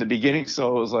in the beginning.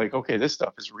 So it was like, okay, this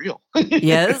stuff is real.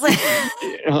 Yes.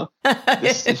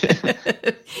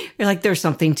 You're like, there's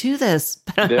something to this,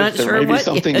 but I'm not sure there may what be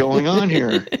something going on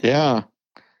here. Yeah.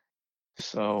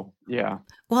 So, yeah.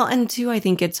 Well, and two, I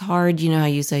think it's hard, how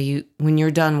you say when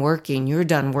you're done working, you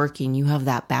have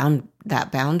that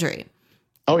boundary.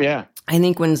 Oh, yeah. I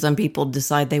think when some people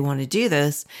decide they want to do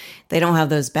this, they don't have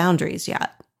those boundaries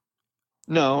yet.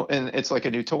 No, and it's like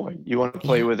a new toy. You want to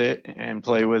play with it and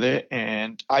play with it.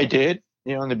 And I did,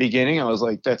 in the beginning, I was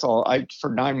like, that's all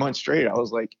for 9 months straight. I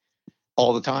was like,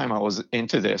 all the time I was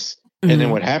into this. And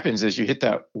then what happens is you hit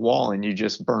that wall and you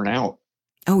just burn out.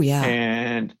 Oh, yeah.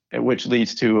 And which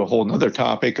leads to a whole nother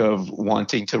topic of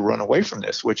wanting to run away from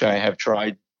this, which I have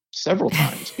tried several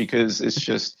times because it's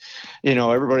just,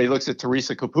 everybody looks at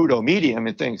Teresa Caputo medium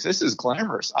and thinks this is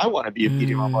glamorous. I want to be a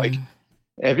medium. I'm like,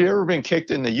 have you ever been kicked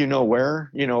in the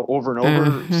where, over and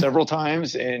over several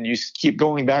times and you keep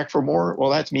going back for more? Well,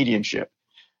 that's mediumship.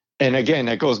 And again,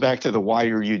 that goes back to the why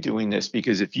are you doing this?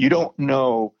 Because if you don't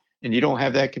know and you don't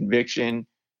have that conviction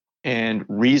and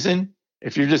reason,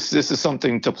 if you're just, this is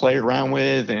something to play around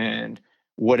with and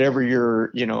whatever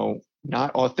your,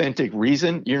 not authentic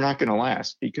reason, you're not going to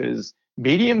last because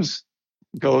mediums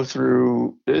go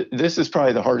through, this is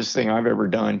probably the hardest thing I've ever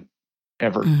done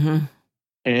ever. And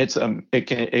it's,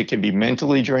 it can be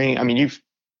mentally draining. I mean,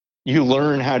 you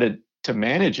learn how to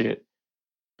manage it,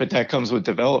 but that comes with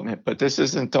development. But this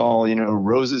isn't all,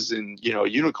 roses and,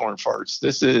 unicorn farts.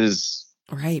 This is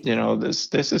right.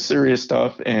 This is serious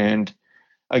stuff. And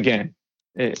again,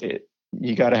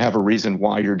 you got to have a reason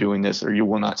why you're doing this, or you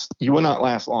will not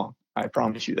last long. I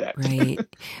promise you that. Right.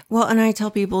 Well, and I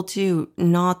tell people too,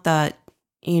 not that,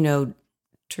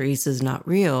 Teresa's not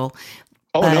real.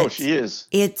 Oh no, she is.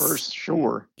 It's for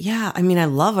sure. Yeah. I mean, I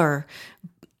love her.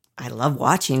 I love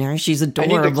watching her. She's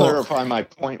adorable. I need to clarify my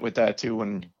point with that too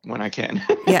when I can.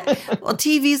 Yeah. Well,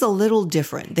 TV's a little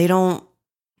different. They don't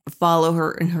follow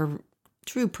her in her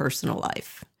true personal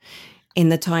life in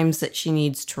the times that she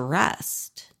needs to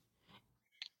rest.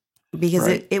 Because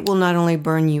it will not only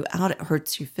burn you out, it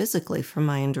hurts you physically, from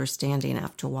my understanding,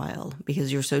 after a while,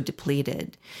 because you're so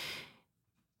depleted.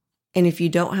 And if you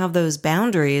don't have those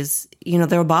boundaries,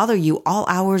 they'll bother you all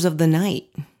hours of the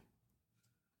night.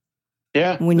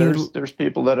 Yeah, there's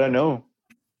people that I know.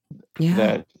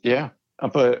 Yeah.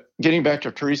 But getting back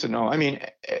to Teresa, no, I mean,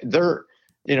 they're,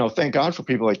 thank God for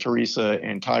people like Teresa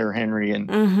and Tyler Henry.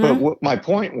 But what my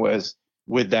point was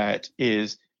with that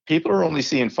is people are only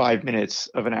seeing 5 minutes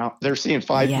of an hour. They're seeing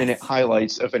 5-minute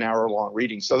highlights of an hour-long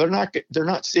reading. So they're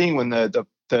not seeing when the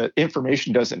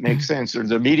information doesn't make sense or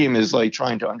the medium is like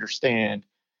trying to understand.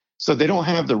 So they don't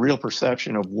have the real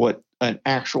perception of what an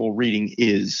actual reading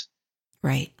is.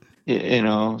 Right.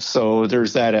 So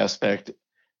there's that aspect.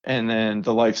 And then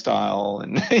the lifestyle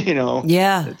and,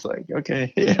 it's like,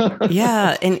 okay.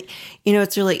 Yeah. And,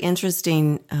 it's really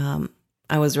interesting.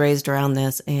 I was raised around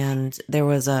this, and there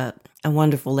was a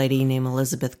wonderful lady named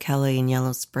Elizabeth Kelly in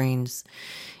Yellow Springs,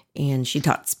 and she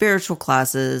taught spiritual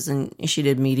classes and she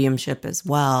did mediumship as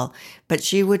well, but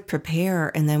she would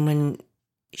prepare. And then when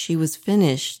she was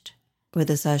finished with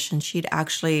a session, she'd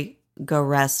actually go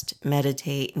rest,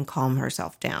 meditate, and calm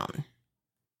herself down.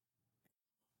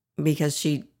 Because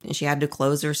she had to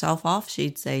close herself off.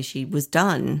 She'd say she was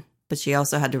done, but she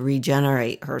also had to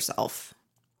regenerate herself.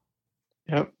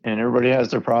 Yep. And everybody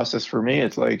has their process. For me,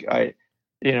 it's like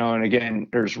and again,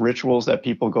 there's rituals that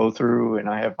people go through, and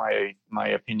I have my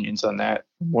opinions on that,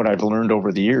 what I've learned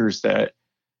over the years that,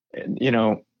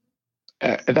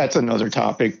 that's another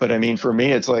topic. But I mean, for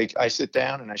me, it's like I sit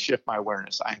down and I shift my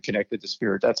awareness. I'm connected to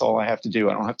spirit. That's all I have to do.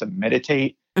 I don't have to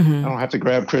meditate. I don't have to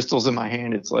grab crystals in my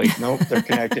hand. It's like, nope, they're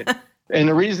connected. And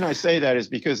the reason I say that is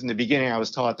because in the beginning I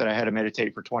was taught that I had to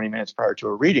meditate for 20 minutes prior to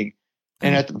a reading.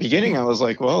 And at the beginning, I was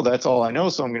like, well, that's all I know,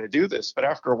 so I'm going to do this. But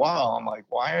after a while, I'm like,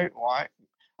 why?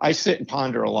 I sit and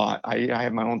ponder a lot. I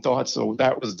have my own thoughts. So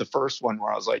that was the first one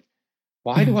where I was like,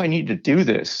 why do I need to do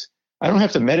this? I don't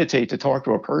have to meditate to talk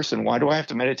to a person. Why do I have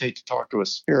to meditate to talk to a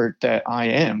spirit that I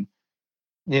am?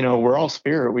 We're all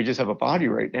spirit. We just have a body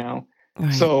right now.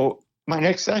 Right. So my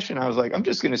next session, I was like, I'm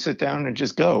just going to sit down and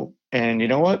just go. And you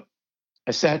know what?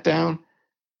 I sat down,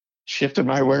 shifted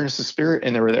my awareness to spirit,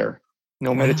 and they were there.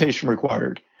 No meditation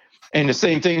required. And the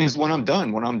same thing is when I'm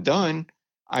done. When I'm done,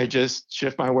 I just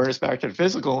shift my awareness back to the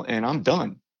physical, and I'm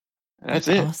done. That's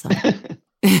it. Awesome.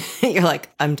 You're like,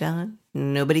 I'm done.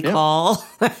 Nobody Yep. call.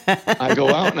 I go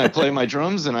out and I play my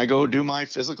drums and I go do my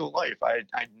physical life.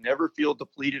 I never feel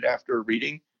depleted after a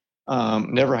reading.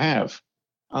 Never have.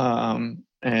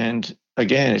 And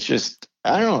again, it's just,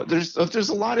 I don't know. There's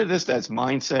a lot of this that's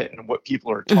mindset and what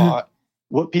people are taught,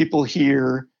 what people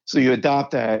hear. So you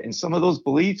adopt that, and some of those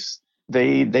beliefs,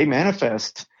 they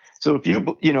manifest. So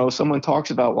if someone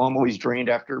talks about, well, I'm always drained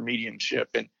after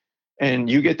mediumship, and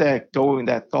you get that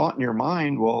thought in your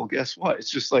mind, well, guess what? It's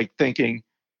just like thinking,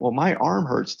 well, my arm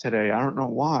hurts today. I don't know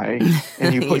why.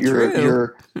 And you put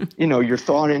your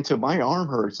thought into, my arm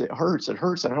hurts. It hurts.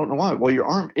 I don't know why. Well, your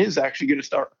arm is actually going to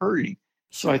start hurting.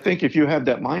 Sure. So I think if you have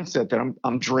that mindset that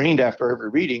I'm drained after every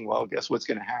reading, well, guess what's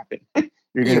going to happen?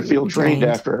 You're going to feel drained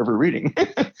after every reading.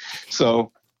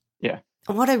 So, yeah.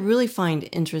 What I really find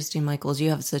interesting, Michael, is you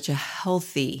have such a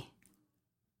healthy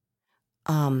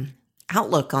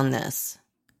outlook on this.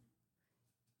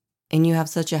 And you have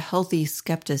such a healthy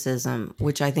skepticism,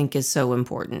 which I think is so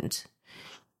important.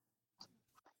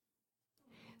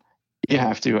 You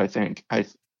have to, I think.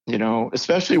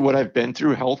 Especially what I've been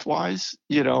through health-wise,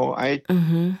 you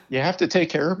have to take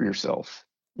care of yourself.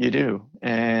 You do.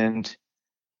 And,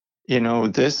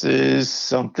 this is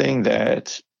something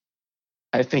that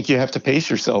I think you have to pace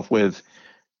yourself with,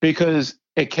 because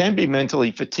it can be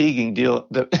mentally fatiguing.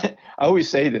 I always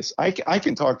say this, I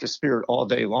can talk to spirit all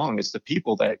day long. It's the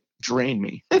people that drain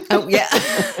me. Oh, yeah.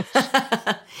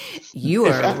 You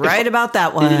are right about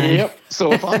that one. Yep.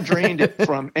 So if I'm drained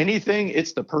from anything,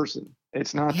 it's the person.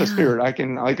 It's not the spirit.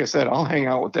 Like I said, I'll hang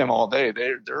out with them all day.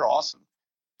 They're awesome.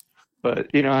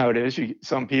 But you know how it is.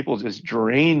 Some people just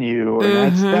drain you,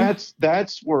 and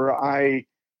that's where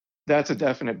that's a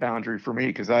definite boundary for me,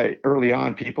 because early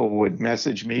on people would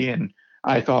message me and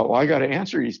I thought, well, I got to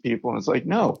answer these people. And it's like,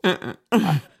 no,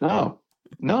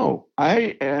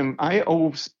 I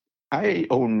owe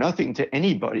nothing to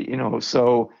anybody,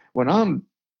 so when I'm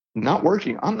not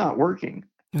working, I'm not working.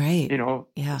 Right.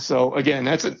 Yeah. So again,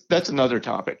 that's another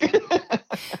topic.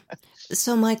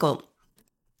 So Michael,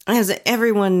 as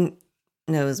everyone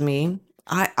knows me,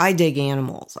 I dig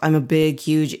animals. I'm a big,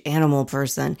 huge animal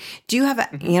person. Do you have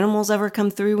animals ever come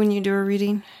through when you do a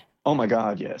reading? Oh my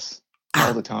God, yes.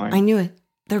 All the time. I knew it.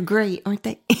 They're great, aren't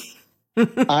they?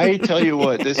 I tell you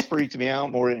what, this freaked me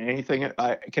out more than anything.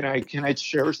 Can I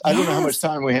share? I don't know how much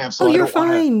time we have. So you're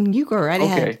fine. You go right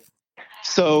ahead. Okay.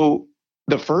 So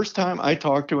the first time I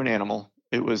talked to an animal,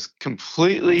 it was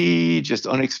completely just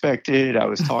unexpected. I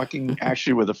was talking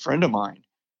actually with a friend of mine,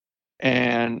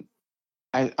 and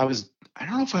I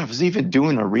don't know if I was even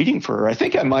doing a reading for her. I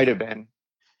think I might have been.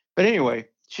 But anyway,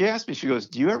 she asked me, she goes,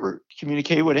 do you ever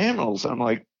communicate with animals? I'm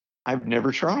like, I've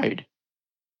never tried.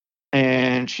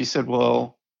 And she said,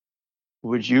 well,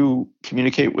 would you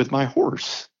communicate with my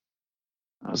horse?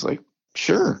 I was like,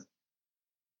 sure.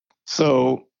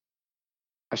 So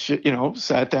I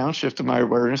sat down, shifted my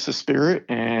awareness to spirit,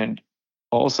 and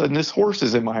all of a sudden this horse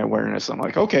is in my awareness. I'm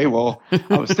like, okay, well,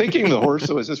 I was thinking the horse,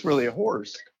 so is this really a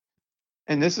horse?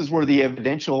 And this is where the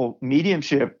evidential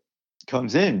mediumship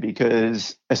comes in,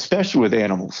 because especially with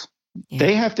animals,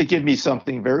 they have to give me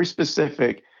something very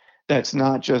specific that's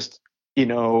not just,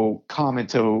 common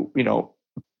to,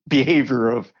 behavior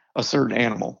of a certain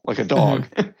animal, like a dog,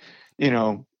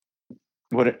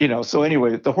 so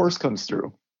anyway, the horse comes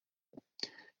through.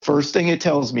 First thing it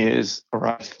tells me is, or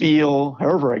I feel,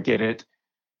 however I get it,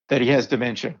 that he has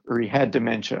dementia, or he had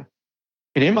dementia.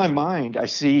 And in my mind, I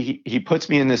see he puts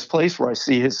me in this place where I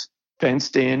see his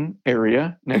fenced in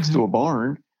area next to a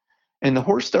barn. And the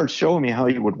horse starts showing me how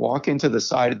he would walk into the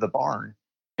side of the barn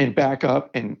and back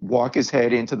up and walk his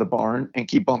head into the barn and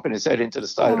keep bumping his head into the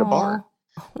side of the barn.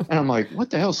 And I'm like, what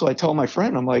the hell? So I tell my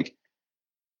friend, I'm like,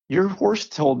 your horse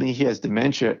told me he has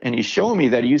dementia. And he's showing me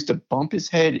that he used to bump his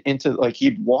head into, like,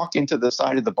 he'd walk into the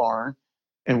side of the barn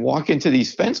and walk into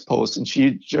these fence posts. And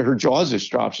her jaws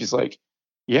just dropped. She's like,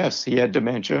 yes, he had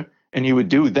dementia and he would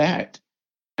do that.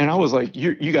 And I was like,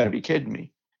 you got to be kidding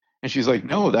me. And she's like,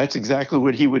 no, that's exactly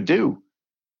what he would do.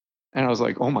 And I was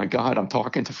like, oh my God, I'm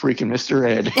talking to freaking Mr.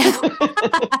 Ed.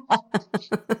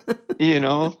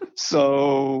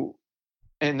 So,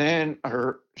 and then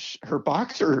her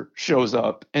boxer shows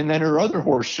up, and then her other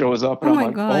horse shows up, Oh and I'm my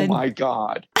like, oh God. my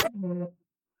God,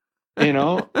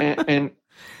 and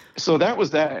so that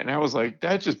was that. And I was like,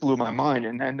 that just blew my mind.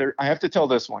 And then I have to tell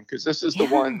this one, because this is the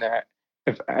one Yeah. that,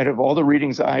 if out of all the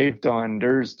readings I've done,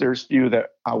 there's few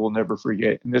that I will never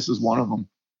forget. And this is one of them.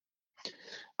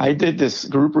 I did this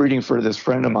group reading for this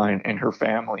friend of mine and her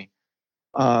family.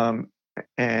 Um,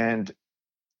 and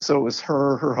so it was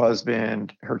her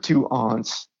husband, her two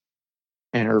aunts,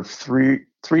 and her three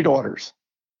daughters.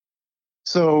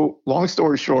 So long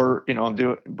story short,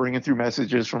 I'm bringing through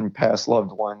messages from past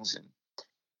loved ones,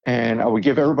 and I would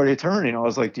give everybody a turn. I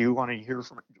was like, do you want to hear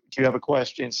from, do you have a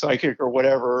question, psychic or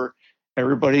whatever?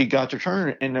 Everybody got their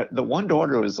turn. And the one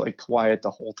daughter was like quiet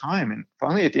the whole time. And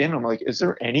finally at the end, I'm like, is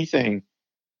there anything,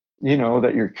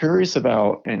 that you're curious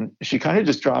about? And she kind of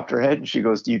just dropped her head and she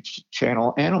goes, do you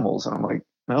channel animals? And I'm like,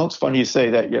 no, it's funny you say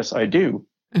that. Yes, I do.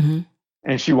 Mm-hmm.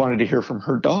 And she wanted to hear from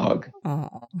her dog.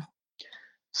 Oh.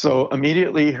 So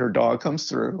immediately her dog comes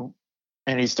through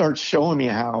and he starts showing me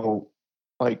how,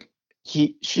 like,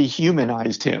 she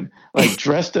humanized him, like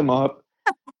dressed him up,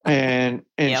 and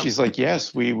Yep. she's like,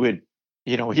 yes, we would,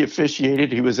 he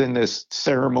officiated, he was in this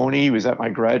ceremony, he was at my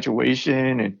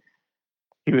graduation, and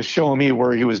he was showing me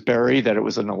where he was buried, that it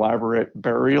was an elaborate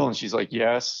burial, and she's like,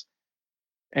 yes.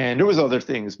 And there was other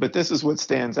things, but this is what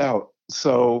stands out.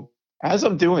 So as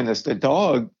I'm doing this, the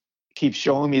dog keeps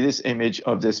showing me this image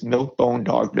of this milk bone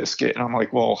dog biscuit. And I'm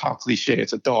like, well, how cliche,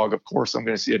 it's a dog. Of course I'm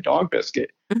going to see a dog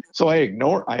biscuit. So I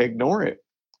ignore it.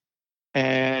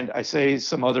 And I say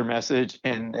some other message,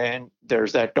 and then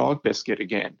there's that dog biscuit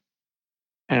again.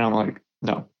 And I'm like,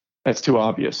 no, that's too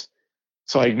obvious.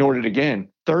 So I ignored it again.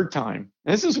 Third time.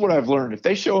 And this is what I've learned. If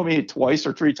they show me twice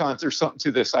or three times, there's something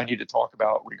to this I need to talk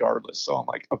about regardless. So I'm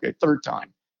like, okay, third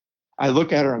time. I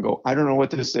look at her and go, I don't know what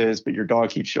this is, but your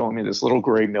dog keeps showing me this little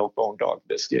gray milk bone dog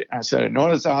biscuit. And I said, I know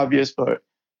it's obvious, but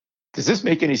does this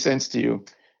make any sense to you?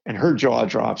 And her jaw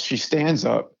drops. She stands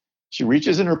up. She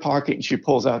reaches in her pocket and she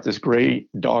pulls out this gray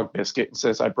dog biscuit and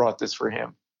says, I brought this for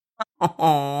him.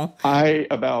 Oh. I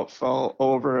about fell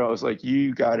over. I was like,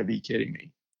 you got to be kidding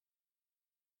me.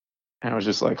 And I was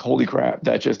just like, holy crap,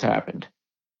 that just happened.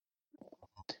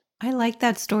 I like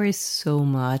that story so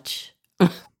much.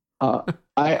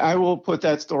 I will put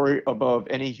that story above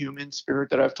any human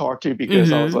spirit that I've talked to,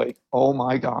 because I was like, oh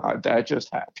my God, that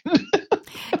just happened.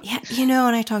 Yeah,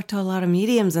 and I talk to a lot of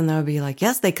mediums and they'll be like,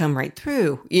 yes, they come right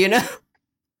through, Yeah.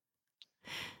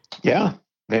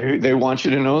 They want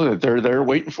you to know that they're there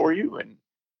waiting for you, and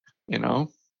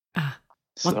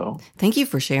so. Well, thank you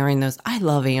for sharing those. I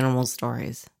love animal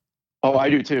stories. Oh, I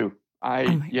do too.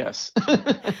 Yes.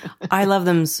 I love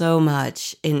them so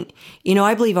much. And,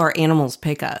 I believe our animals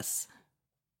pick us.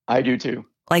 I do too.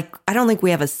 Like, I don't think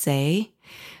we have a say.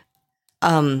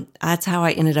 That's how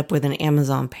I ended up with an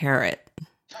Amazon parrot.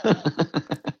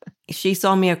 She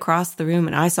saw me across the room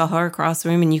and I saw her across the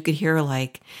room, and you could hear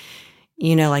like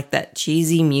that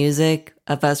cheesy music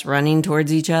of us running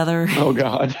towards each other. Oh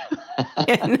God.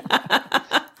 And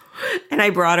I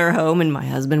brought her home and my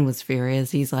husband was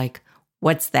furious. He's like,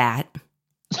 what's that?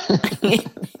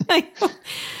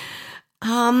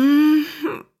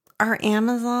 Our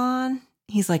Amazon.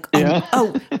 He's like,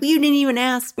 oh, you didn't even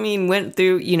ask me, and went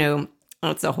through,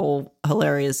 it's a whole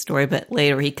hilarious story. But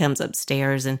later he comes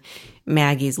upstairs and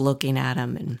Maggie's looking at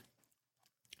him and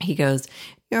he goes,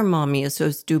 your mommy is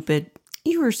so stupid.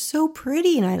 You are so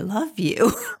pretty and I love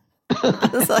you. I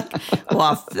was like,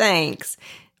 well, thanks.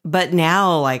 But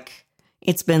now, like,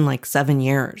 it's been like 7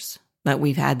 years that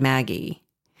we've had Maggie.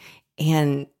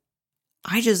 And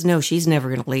I just know she's never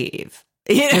going to leave.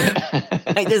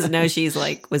 I just know she's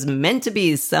like, was meant to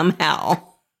be somehow.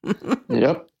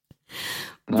 Yep.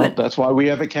 No, that's why we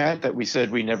have a cat, that we said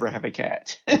we never have a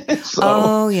cat. So,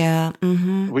 oh, yeah.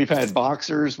 Mm-hmm. We've had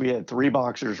boxers. We had 3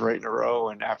 boxers right in a row.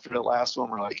 And after the last one,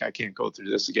 we're like, I can't go through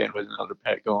this again with another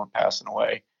pet passing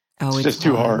away. Oh, it's just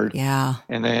too hard. Yeah.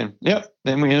 And then,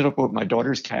 then we ended up with my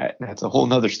daughter's cat. And that's a whole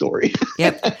nother story.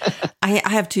 Yep. I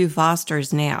have 2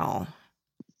 fosters now,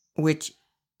 which,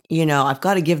 I've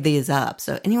got to give these up.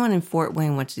 So anyone in Fort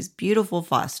Wayne wants these beautiful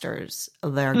fosters,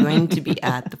 they're going to be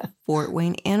at the Fort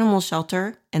Wayne Animal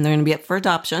Shelter, and they're going to be up for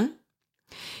adoption.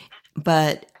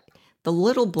 But the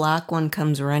little black one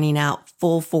comes running out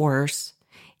full force,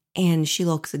 and she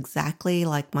looks exactly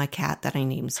like my cat that I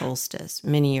named Solstice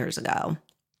many years ago.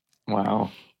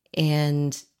 Wow.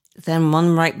 And then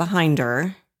one right behind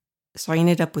her. So I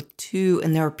ended up with 2,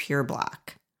 and they were pure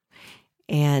black.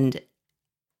 And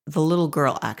the little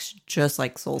girl acts just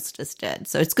like Solstice did.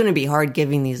 So it's going to be hard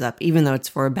giving these up, even though it's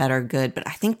for a better good. But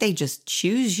I think they just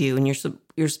choose you, and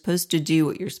you're supposed to do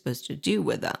what you're supposed to do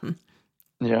with them.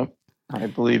 Yeah, I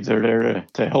believe they're there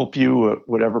to help you at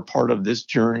whatever part of this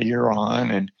journey you're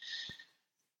on. And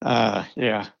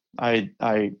yeah,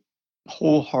 I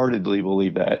wholeheartedly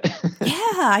believe that.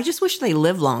 Yeah, I just wish they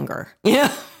lived longer.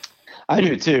 Yeah. I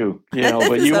do too,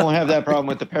 but you won't have that problem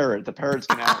with the parrot. The parrot's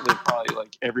going to outlive probably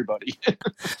like everybody.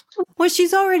 Well,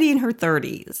 she's already in her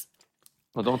 30s.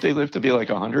 Well, don't they live to be like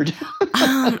 100?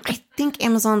 I think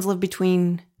Amazons live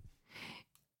between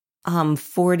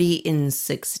 40 and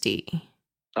 60.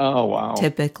 Oh, wow.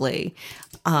 Typically.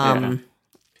 Yeah.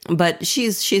 But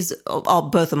she's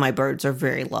both of my birds are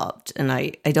very loved, and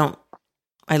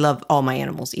I love all my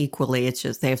animals equally. It's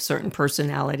just they have certain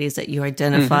personalities that you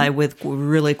identify with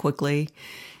really quickly.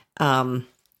 It's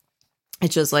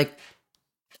just like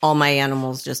all my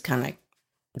animals just kind of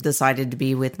decided to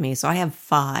be with me. So I have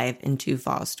 5 and 2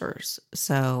 fosters.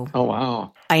 So oh,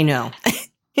 wow. I know.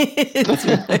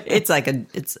 it's like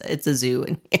it's a zoo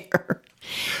in here.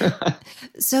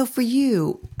 So for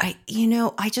you,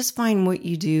 I just find what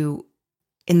you do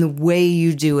and the way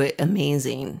you do it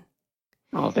amazing.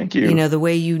 Oh, thank you. The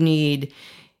way you need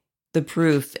the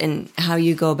proof and how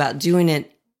you go about doing it,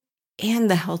 and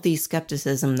the healthy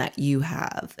skepticism that you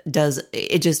have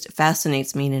it just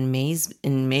fascinates me and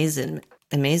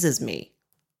amazes me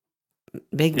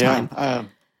big time.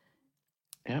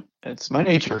 Yeah, it's my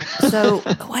nature. So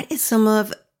what is some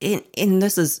of and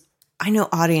this is, I know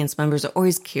audience members are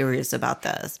always curious about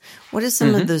this. What is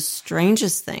some of the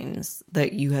strangest things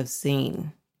that you have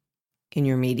seen in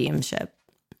your mediumship?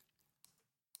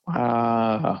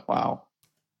 Wow.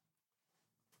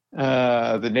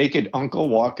 The naked uncle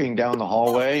walking down the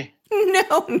hallway.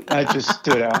 No. That just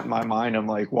stood out in my mind. I'm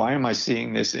like, why am I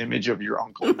seeing this image of your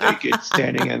uncle naked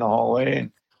standing in the hallway?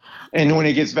 And when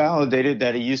it gets validated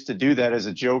that he used to do that as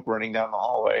a joke running down the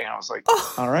hallway, and I was like,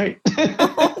 all right.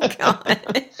 Oh,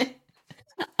 God.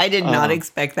 I did not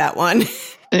expect that one.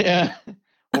 Yeah.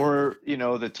 Or,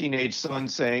 the teenage son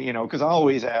saying, because I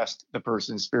always ask the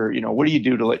person's spirit, what do you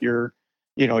do to let your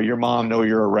mom know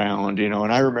you're around, and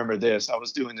I remember this, I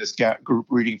was doing this group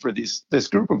reading for this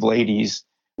group of ladies,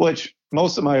 which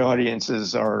most of my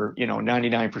audiences are,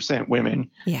 99%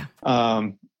 women. Yeah.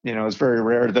 It's very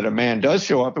rare that a man does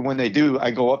show up. And when they do,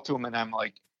 I go up to them and I'm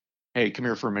like, hey, come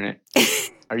here for a minute.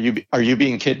 Are you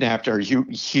being kidnapped? Are you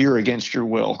here against your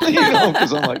will?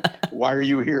 Because I'm like, why are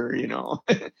you here?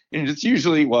 And it's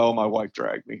usually, well, my wife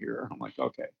dragged me here. I'm like,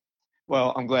 okay.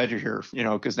 Well, I'm glad you're here,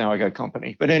 because now I got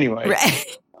company. But anyway,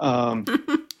 right.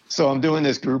 So I'm doing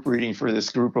this group reading for this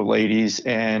group of ladies,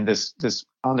 and this is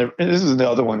the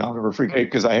other one I'll never forget,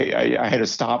 because I had to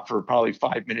stop for probably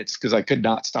 5 minutes because I could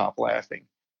not stop laughing.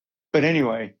 But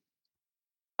anyway,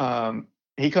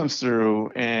 he comes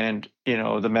through, and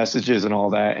the messages and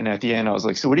all that, and at the end I was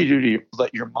like, so what do you do to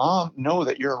let your mom know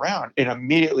that you're around? And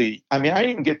immediately, I didn't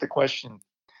even get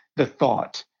the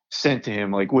thought sent to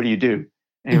him, like, what do you do?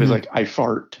 And he was like, I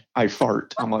fart.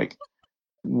 I'm like,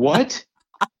 what?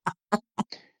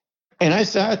 And I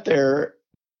sat there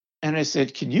and I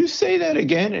said, can you say that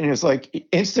again? And it's like, he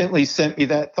instantly sent me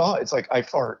that thought. It's like, I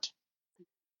fart.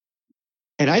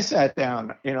 And I sat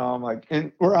down, I'm like,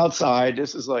 and we're outside.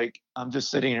 This is like, I'm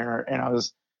just sitting there, and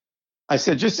I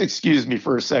said, just excuse me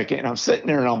for a second. And I'm sitting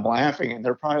there and I'm laughing, and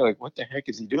they're probably like, what the heck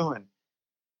is he doing?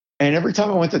 And every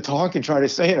time I went to talk and try to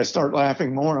say it, I start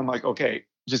laughing more. I'm like, okay,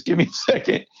 just give me a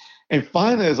second. And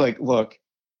finally I was like, look,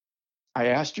 I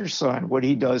asked your son what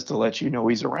he does to let you know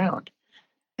he's around.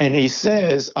 And he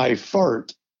says, I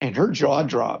fart. And her jaw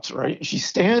drops, right? She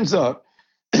stands up,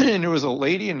 and there was a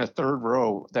lady in the 3rd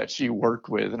row that she worked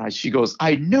with. And she goes,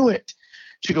 I knew it.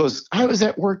 She goes, I was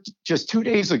at work just 2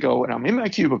 days ago, and I'm in my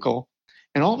cubicle,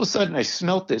 and all of a sudden I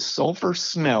smelt this sulfur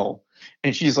smell.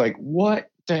 And she's like,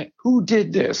 who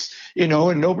did this? And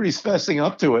nobody's fessing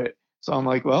up to it. So I'm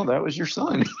like, well, that was your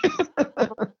son.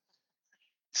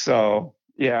 So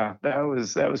yeah, that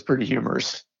was pretty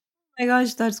humorous. Oh my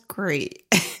gosh, that's great.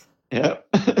 Yep.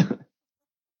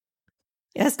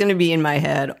 That's going to be in my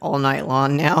head all night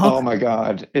long now. Oh my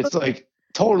God. It's like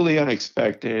totally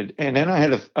unexpected. And then I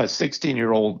had a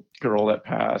 16-year-old girl that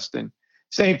passed, and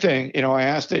same thing, I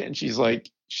asked it, and she's like,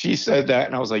 she said that.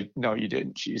 And I was like, no, you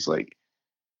didn't. She's like,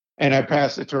 and I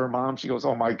passed it to her mom. She goes,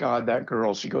 oh my God, that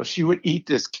girl. She goes, she would eat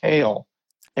this kale.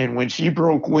 And when she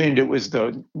broke wind, it was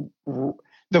the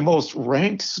most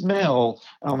rank smell.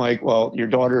 I'm like, well, your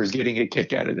daughter is getting a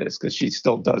kick out of this because she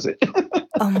still does it.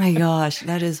 Oh my gosh,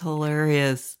 that is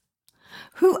hilarious.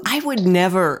 I would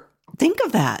never think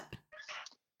of that.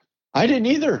 I didn't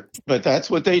either, but that's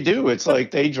what they do. It's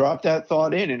like they drop that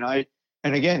thought in.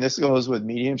 And again, this goes with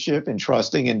mediumship and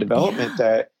trusting and development, Yeah.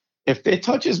 that if it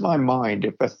touches my mind,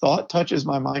 if a thought touches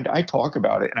my mind, I talk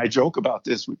about it. And I joke about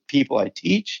this with people I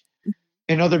teach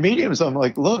and other mediums. I'm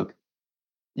like, look,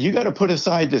 you got to put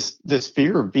aside this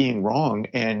fear of being wrong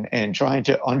and trying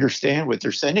to understand what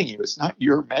they're sending you. It's not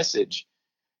your message.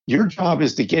 Your job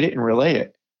is to get it and relay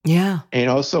it. Yeah.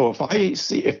 So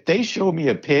if they show me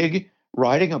a pig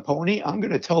riding a pony, I'm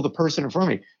going to tell the person in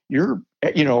front of me,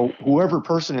 whoever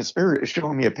person in spirit is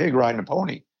showing me a pig riding a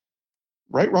pony,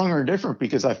 right, wrong, or indifferent,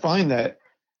 because I find that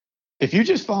if you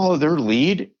just follow their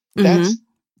lead, Mm-hmm.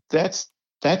 that's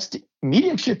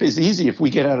mediumship is easy if we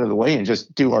get out of the way and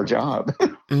just do our job.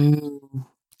 Mm.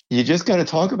 You just got to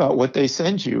talk about what they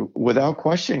send you without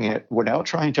questioning it, without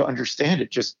trying to understand it.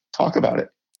 Just talk about it.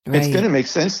 It's going Right. to make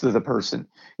sense to the person.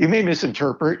 You may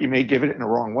misinterpret, you may give it in the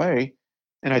wrong way.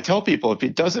 And I tell people, if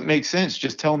it doesn't make sense,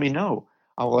 just tell me no.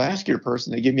 I will ask your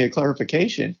person to give me a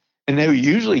clarification. And they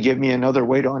usually give me another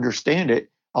way to understand it.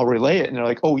 I'll relay it. And they're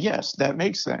like, oh, yes, that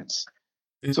makes sense.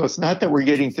 Mm. So it's not that we're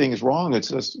getting things wrong. It's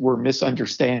just we're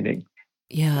misunderstanding.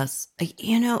 Yes.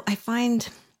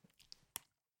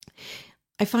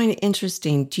 I find it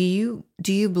interesting. Do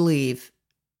you believe,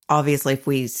 obviously, if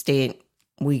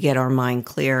we get our mind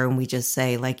clear and we just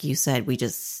say, like you said, we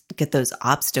just get those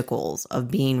obstacles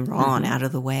of being wrong Mm-hmm. out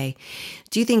of the way.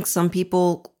 Do you think some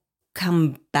people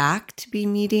come back to be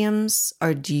mediums,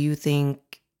 or do you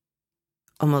think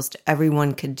almost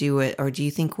everyone could do it, or do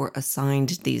you think we're assigned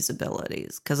these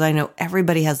abilities? Because I know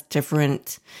everybody has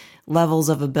different levels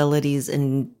of abilities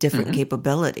and different Mm-hmm.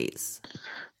 capabilities.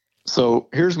 So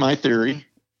here's my theory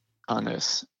on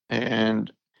this.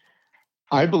 And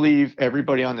I believe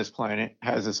everybody on this planet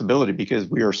has this ability because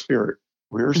we are spirit.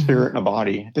 We're Hmm. spirit in a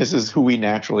body. This is who we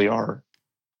naturally are.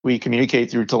 We communicate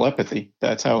through telepathy.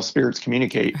 That's how spirits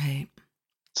communicate. Right.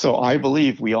 So I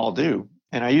believe we all do.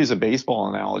 And I use a baseball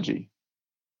analogy.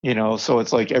 So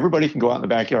it's like everybody can go out in the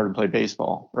backyard and play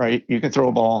baseball, right? You can throw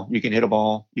a ball, you can hit a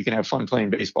ball, you can have fun playing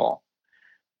baseball.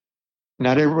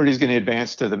 Not everybody's going to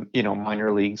advance to the,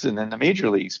 minor leagues and then the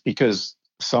major leagues, because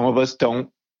some of us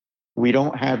we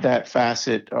don't have that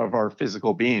facet of our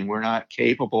physical being. We're not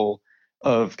capable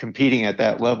of competing at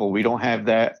that level. We don't have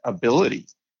that ability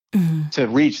Hmm. to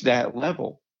reach that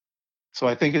level. So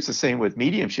I think it's the same with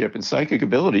mediumship and psychic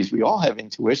abilities. We all have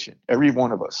intuition, every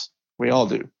one of us. We all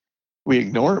do. We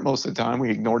ignore it most of the time. We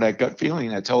ignore that gut feeling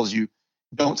that tells you,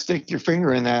 don't stick your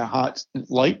finger in that hot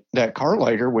light, that car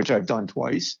lighter, which I've done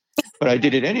twice, but I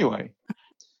did it anyway.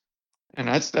 And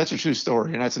that's a true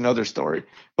story, and that's another story.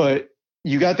 But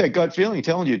you got that gut feeling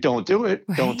telling you, don't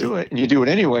Right. do it, and you do it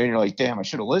anyway, and you're like, damn, I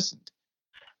should have listened.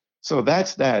 So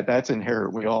that's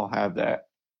inherent. We all have that.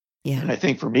 Yeah. And I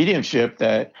think for mediumship,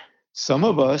 that some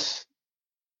of us,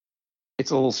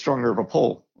 it's a little stronger of a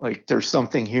pull. Like there's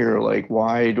something here. Like,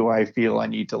 why do I feel I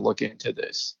need to look into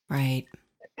this? Right.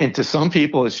 And to some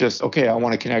people, it's just, okay, I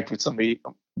want to connect with somebody,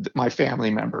 my family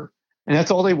member, and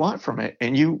that's all they want from it.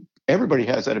 And everybody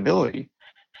has that ability.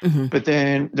 Hmm. But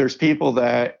then there's people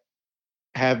that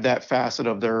have that facet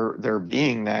of their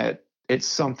being, that it's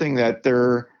something that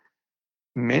they're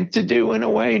meant to do in a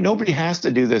way. Nobody has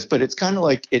to do this, but it's kind of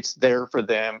like it's there for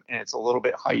them, and it's a little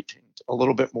bit heightened, a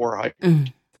little bit more heightened.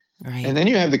 Mm. Right. And then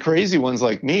you have the crazy ones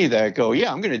like me that go,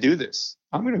 yeah, I'm going to do this.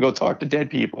 I'm going to go talk to dead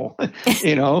people,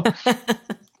 you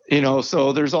know,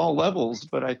 so there's all levels,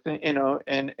 but I think,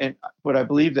 but I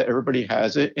believe that everybody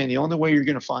has it. And the only way you're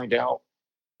going to find out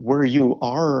where you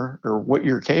are or what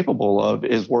you're capable of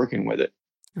is working with it.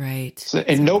 Right. So,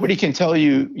 and nobody Exactly. can tell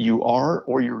you you are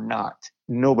or you're not.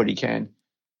 Nobody can,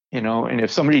 and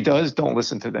if somebody does, don't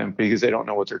listen to them because they don't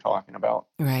know what they're talking about.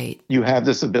 Right. You have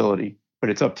this ability, but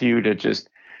it's up to you to just,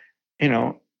 you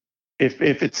know, if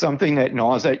it's something that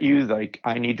gnaws at you, like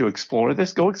I need to explore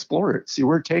this, go explore it, see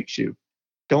where it takes you.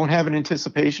 Don't have an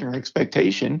anticipation or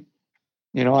expectation.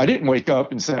 I didn't wake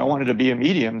up and say I wanted to be a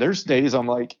medium. There's days I'm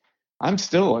like, I'm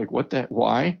still like, what the,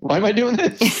 why am I doing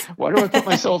this? Why do I put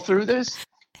myself through this?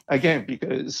 Again,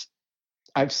 because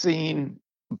I've seen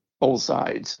both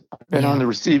sides. I've been on Yeah. the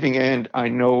receiving end. I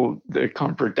know the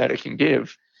comfort that it can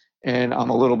give. And I'm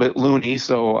a little bit loony,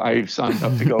 so I've signed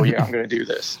up to go, yeah, I'm going to do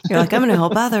this. You're like, I'm going to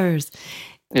help others.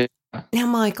 Yeah. Now,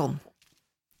 Michael,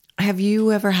 have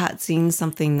you ever had seen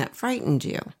something that frightened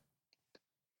you?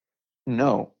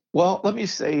 No. Well, let me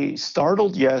say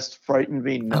startled, yes. Frightened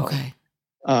me, no. Okay.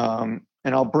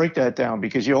 And I'll break that down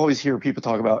because you always hear people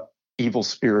talk about evil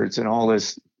spirits and all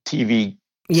this TV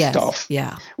Yes. stuff,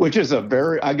 Yeah. which is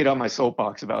I get on my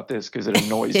soapbox about this because it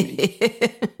annoys me.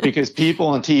 Because people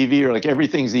on TV are like,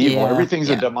 everything's evil, Yeah. everything's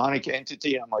a Yeah. demonic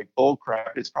entity. I'm like, bull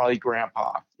crap, it's probably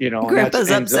grandpa, and that Grandpa's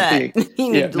ends up upset. being, You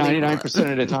yeah, need to leave him alone.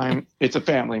 99% of the time, it's a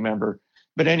family member.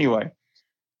 But anyway,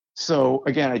 so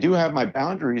again, I do have my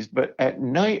boundaries, but at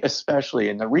night especially,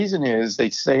 and the reason is they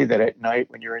say that at night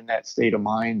when you're in that state of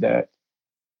mind that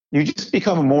you just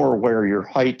become more aware, you're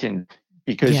heightened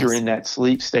because you're Yes. in that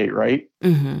sleep state, right?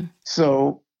 Mm-hmm.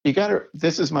 So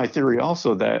this is my theory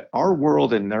also, that our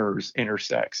world and theirs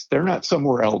intersects. They're not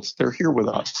somewhere else. They're here with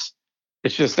us.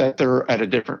 It's just that they're at a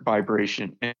different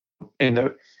vibration.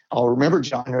 I'll remember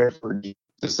John Redford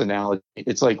this analogy.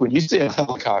 It's like when you see a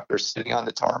helicopter sitting on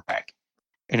the tarmac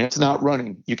and it's not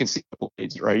running, you can see the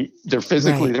blades, right? They're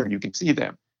physically Right. there. You can see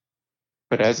them.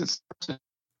 But as it starts to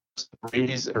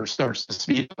raise or starts to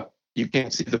speed up, you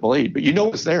can't see the blade, but you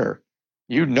know it's there.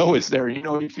 You know it's there. You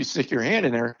know if you stick your hand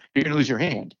in there, you're going to lose your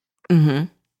hand. Mm-hmm.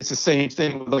 It's the same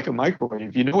thing with like a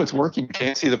microwave. You know it's working. You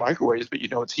can't see the microwaves, but you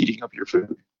know it's heating up your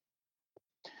food.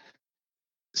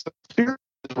 So spirit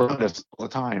is around us all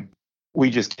the time. We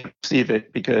just can't perceive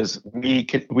it because we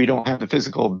don't have the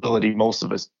physical ability. Most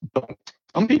of us don't.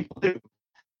 Some people do,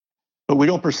 but we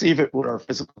don't perceive it with our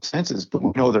physical senses. But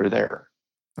we know they're there.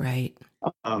 Right.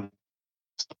 Um,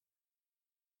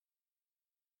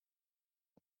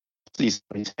 See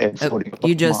somebody's head Oh, floating you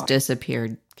above just mine.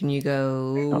 disappeared. Can you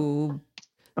go?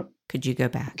 Could you go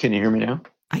back? Can you hear me now?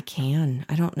 I can.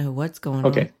 I don't know what's going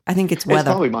on. Okay, I think it's it's weather.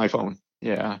 probably my phone.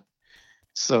 Yeah.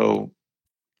 So,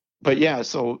 but yeah,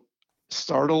 so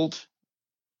startled.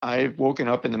 I've woken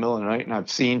up in the middle of the night and I've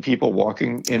seen people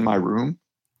walking in my room,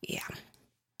 Yeah.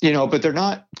 but they're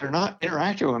not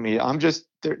interacting with me. I'm just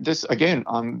this again.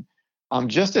 I'm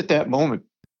just at that moment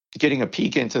getting a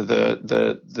peek into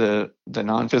the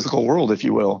non-physical world, if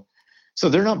you will. So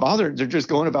they're not bothered. They're just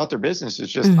going about their business.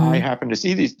 It's just I Mm-hmm. happen to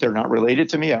see these. They're not related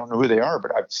to me. I don't know who they are,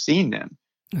 but I've seen them.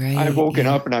 I've Right. woken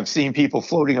Yeah. up and I've seen people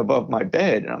floating above my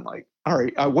bed, and I'm like, all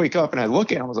right. I wake up and I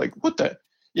look at it, I was like, what the,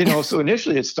 So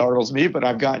initially it startles me, but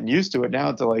I've gotten used to it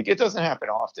now. To like, it doesn't happen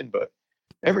often, but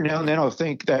every now and then I'll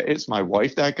think that it's my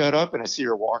wife that got up, and I see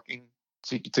her walking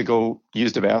to go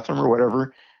use the bathroom or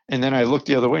whatever, and then I look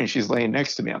the other way and she's laying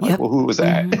next to me. I'm like, Yep. well, who was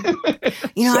that?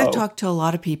 Mm-hmm. I've So talked to a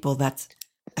lot of people that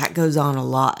goes on a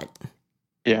lot.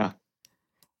 yeah,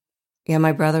 Yeah,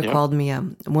 my brother yep, called me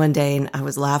one day, and I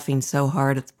was laughing so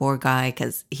hard at the poor guy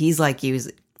because he's like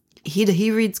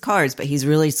he reads cards, but he's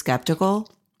really skeptical.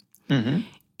 mm-hmm.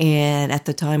 And at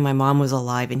the time, my mom was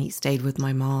alive, and he stayed with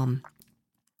my mom.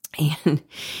 And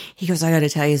he goes, "I got to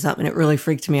tell you something. It really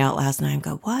freaked me out last night." I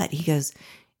go, "What?" He goes,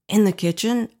 "In the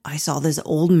kitchen, I saw this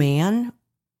old man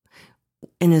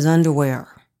in his underwear."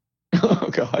 Oh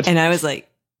God. And I was like,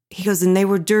 he goes, "And they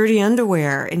were dirty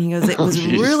underwear." And he goes, "It Oh was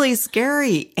geez. really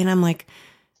scary." And I'm like,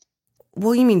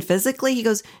 "Well, you mean physically?" He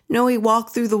goes, "No, he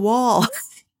walked through the wall."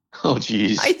 Oh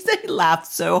geez. I said, laughed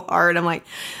so hard. I'm like,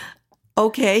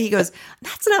 "Okay." He goes,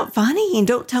 "That's not funny. And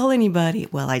don't tell anybody."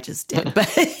 Well, I just did.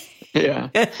 But Yeah.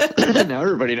 Now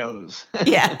everybody knows.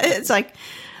 yeah, it's like,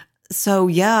 so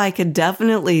yeah, I could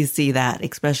definitely see that,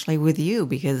 especially with you,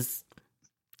 because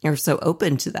you're so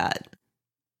open to that.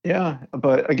 Yeah,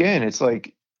 but again, it's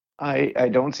like I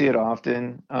don't see it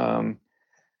often.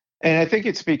 And I think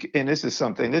and this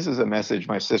is a message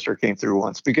my sister came through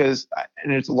once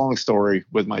and it's a long story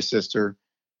with my sister.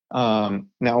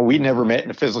 Now we never met in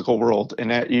the physical world,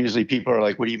 and that usually people are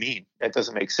like, "What do you mean? That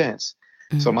doesn't make sense."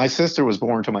 So Mm. my sister was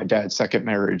born to my dad's second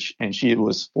marriage, and she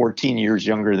was 14 years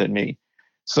younger than me.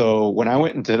 So when I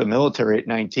went into the military at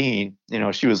 19,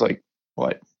 she was like,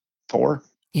 what, 4,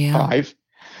 Yeah. 5?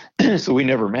 So we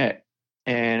never met.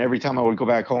 And every time I would go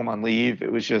back home on leave,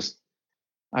 it was just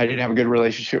I didn't have a good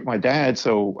relationship with my dad,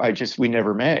 so we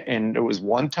never met. And there was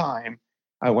one time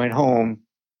I went home,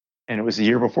 and it was the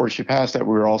year before she passed that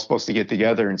we were all supposed to get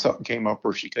together, and something came up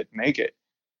where she couldn't make it.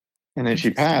 And then she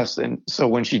Interesting. passed. And so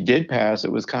when she did pass,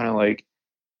 it was kind of like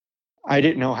I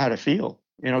didn't know how to feel,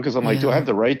 because I'm like, do I Yeah. have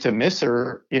the right to miss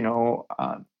her?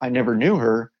 I never knew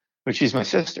her, but she's my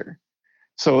sister.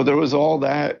 So there was all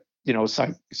that,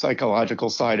 psychological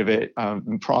side of it,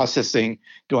 processing.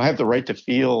 Do I have the right to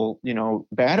feel,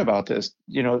 bad about this?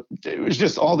 It was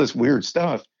just all this weird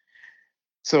stuff.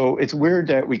 So it's weird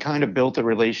that we kind of built a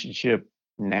relationship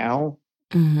now.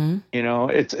 Mm-hmm.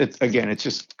 It's again, it's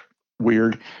just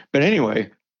weird. But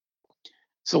anyway,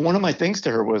 so one of my things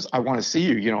to her was, I want to see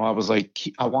you. I was like,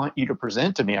 I want you to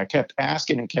present to me. I kept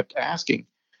asking and kept asking.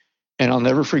 And I'll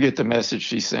never forget the message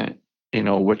she sent,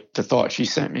 what the thought she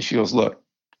sent me. She goes, look,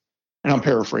 and I'm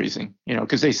paraphrasing,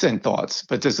 because they send thoughts,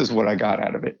 but this is what I got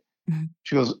out of it. Mm-hmm.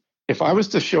 She goes, if I was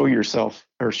to show yourself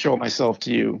or show myself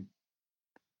to you,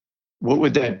 what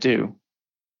would that do?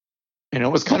 And it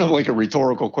was kind of like a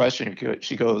rhetorical question.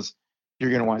 She goes, you're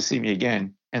going to want to see me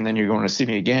again. And then you're going to see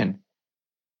me again.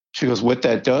 She goes, what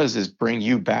that does is bring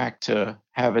you back to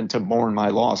having to mourn my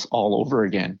loss all over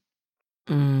again.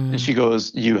 And Mm, she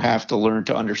goes, you have to learn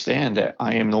to understand that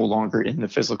I am no longer in the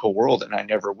physical world and I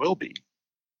never will be.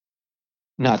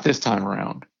 Not this time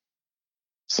around.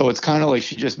 So it's kind of like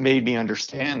she just made me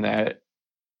understand that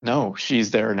no,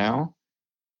 she's there now.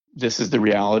 This is the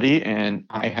reality. And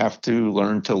I have to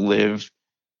learn to live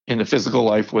in the physical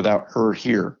life without her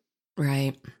here.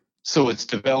 right. So it's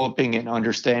developing and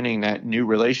understanding that new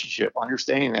relationship,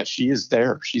 understanding that she is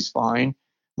there. She's fine.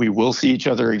 We will see each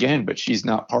other again, but she's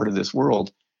not part of this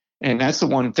world. And that's the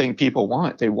one thing people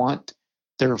want. They want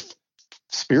their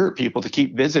spirit people to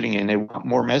keep visiting, and they want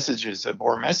more messages and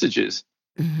more messages.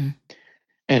 Hmm.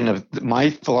 And my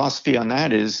philosophy on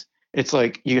that is it's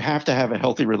like you have to have a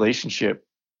healthy relationship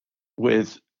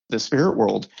with the spirit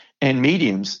world and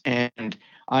mediums. And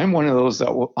I'm one of those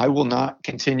that I will not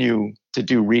continue to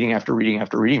do reading after reading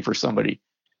after reading for somebody,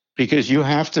 because you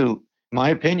have to, my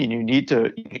opinion,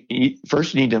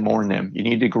 first you need to mourn them. You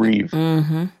need to grieve,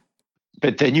 Hmm.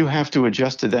 but then you have to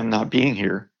adjust to them not being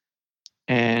here.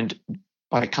 And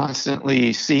by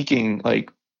constantly seeking,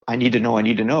 like, I need to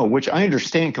know, which I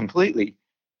understand completely,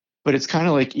 but it's kind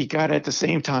of like you got to, at the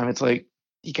same time, it's like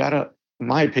you got to, in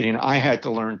my opinion, I had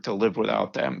to learn to live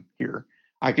without them here.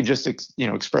 I could just,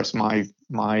 express my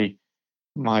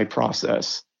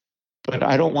process, but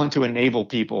I don't want to enable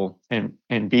people and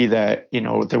be that,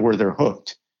 where they're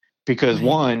hooked, because Right.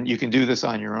 one, you can do this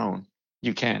on your own.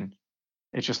 You can.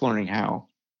 It's just learning how.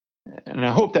 And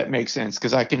I hope that makes sense,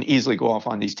 because I can easily go off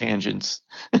on these tangents.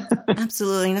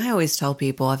 Absolutely. And I always tell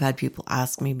people, I've had people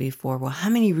ask me before, well, how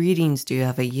many readings do you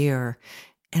have a year?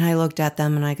 And I looked at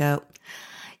them and I go,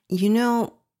 you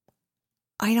know,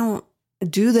 I don't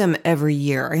do them every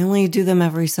year. I only do them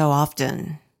every so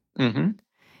often Mm-hmm.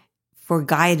 for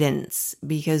guidance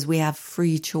because we have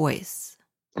free choice.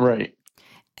 Right.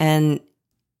 And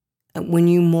when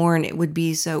you mourn, it would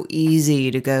be so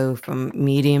easy to go from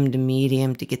medium to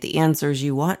medium to get the answers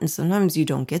you want. And sometimes you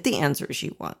don't get the answers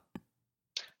you want.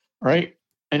 Right.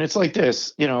 And it's like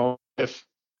this, if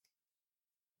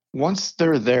once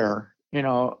they're there,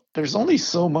 there's only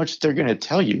so much they're going to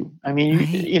tell you. I mean,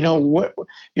 Right? what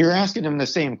you're asking them the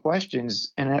same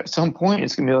questions, and at some point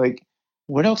it's going to be like,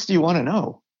 what else do you want to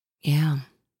know? Yeah.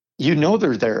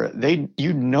 They're there.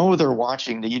 They're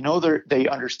watching. They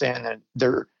understand that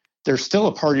they're still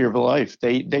a part of your life.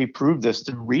 They prove this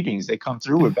through readings. They come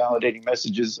through with validating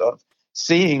messages of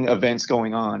seeing events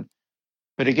going on.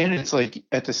 But again, it's like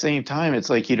at the same time, it's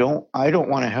like I don't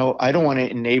want to help. I don't want to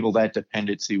enable that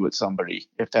dependency with somebody,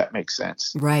 if that makes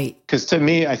sense. Right. Because to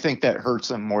me, I think that hurts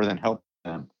them more than helps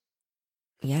them.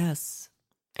 Yes,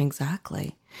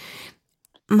 exactly.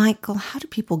 Michael, how do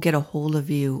people get a hold of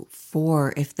you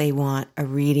for if they want a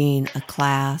reading, a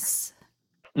class?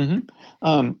 Hmm.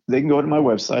 They can go to my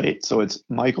website. So it's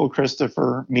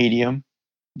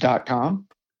michaelchristophermedium.com.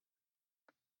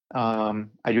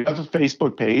 I do have a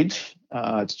Facebook page.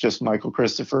 It's just Michael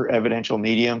Christopher, Evidential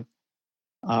Medium.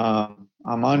 I'm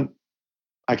on,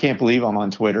 I can't believe I'm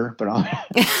on Twitter, but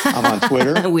I'm on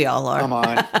Twitter. We all are. I'm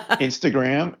on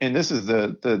Instagram, and this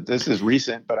is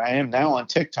recent, but I am now on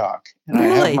TikTok, and I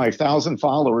have Really? my 1,000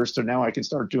 followers, so now I can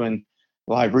start doing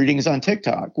live readings on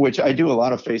TikTok, which I do a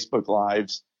lot of Facebook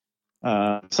lives.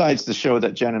 Besides the show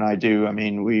that Jen and I do, I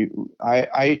mean,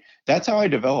 that's how I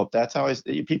developed. That's how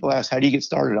people ask, how do you get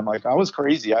started? I'm like, I was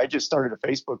crazy. I just started a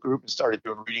Facebook group and started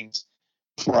doing readings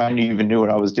before I even knew what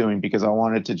I was doing, because I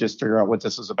wanted to just figure out what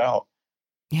this was about.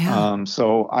 Yeah.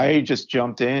 So I just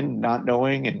jumped in, not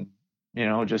knowing, and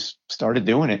just started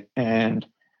doing it. And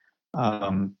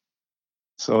um,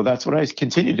 so that's what I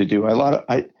continue to do. I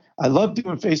love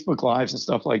doing Facebook lives and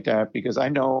stuff like that, because I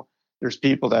know there's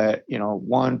people that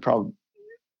probably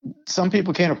some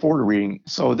people can't afford a reading.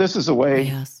 So this is a way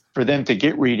Yes. for them to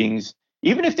get readings.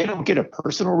 Even if they don't get a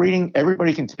personal reading,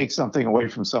 everybody can take something away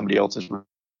from somebody else's reading.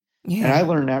 And I Yeah.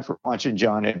 learned that from watching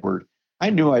John Edward.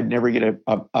 I knew I'd never get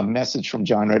a message from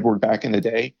John Edward back in the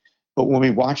day. But when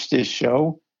we watched his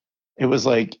show, it was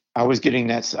like I was getting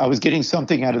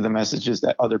something out of the messages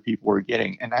that other people were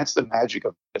getting. And that's the magic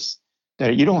of this,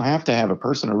 that you don't have to have a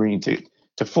personal reading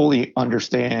to fully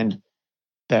understand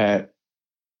that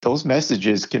those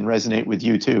messages can resonate with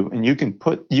you too. And you can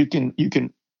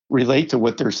relate to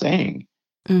what they're saying.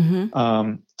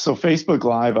 Mm-hmm. So Facebook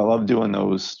Live, I love doing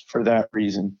those for that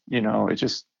reason. It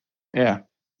just, yeah.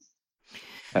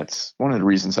 that's one of the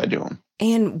reasons I do them.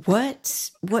 And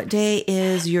what day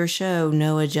is your show,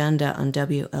 No Agenda, on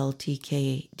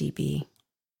WLTKDB?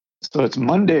 So it's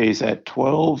Mondays at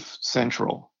 12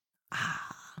 Central.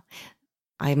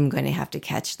 I'm going to have to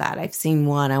catch that. I've seen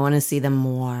one. I want to see them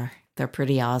more. They're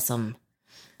pretty awesome.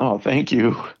 Oh, thank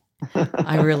you.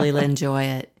 I really enjoy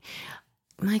it.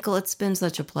 Michael, it's been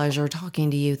such a pleasure talking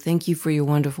to you. Thank you for your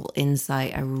wonderful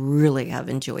insight. I really have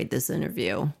enjoyed this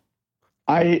interview.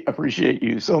 I appreciate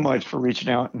you so much for reaching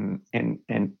out and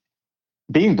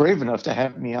being brave enough to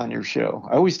have me on your show.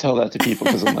 I always tell that to people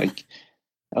because I'm like,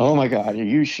 oh my God, are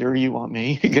you sure you want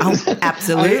me? Because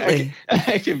absolutely.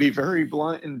 I can be very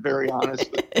blunt and very honest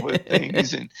with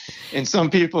things. And some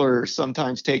people are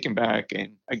sometimes taken back.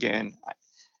 And again,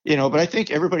 but I think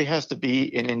everybody has to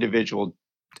be an individual.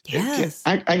 Yes.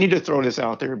 I need to throw this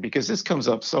out there because this comes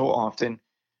up so often.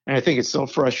 And I think it's so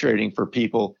frustrating for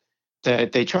people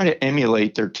that they try to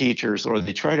emulate their teachers or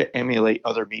they try to emulate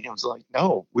other mediums. Like,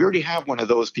 no, we already have one of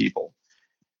those people.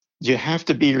 You have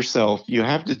to be yourself. You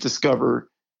have to discover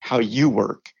how you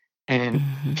work. And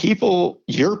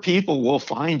your people will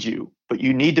find you, but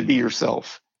you need to be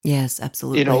yourself. Yes,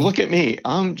 absolutely. Look at me.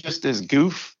 I'm just as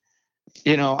goof.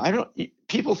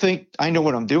 People think I know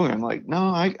what I'm doing. I'm like,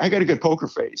 no, I got a good poker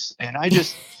face. And I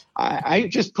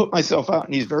just put myself out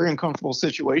in these very uncomfortable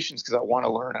situations because I want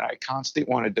to learn and I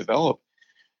constantly want to develop.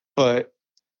 But,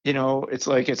 it's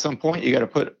like at some point you got to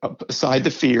put aside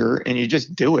the fear and you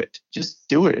just do it. Just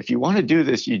do it. If you want to do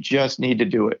this, you just need to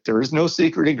do it. There is no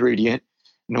secret ingredient.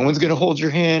 No one's going to hold your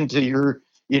hand to your,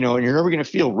 and you're never going to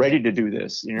feel ready to do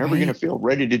this. You're never going to feel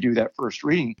ready to do that first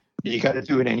reading. You got to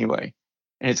do it anyway.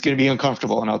 And it's going to be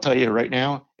uncomfortable. And I'll tell you right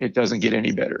now, it doesn't get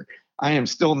any better. I am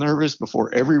still nervous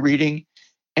before every reading,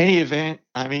 any event.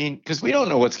 I mean, because we don't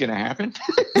know what's going to happen.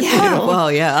 Yeah,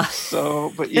 well, yeah.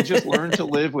 So, but you just learn to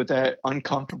live with that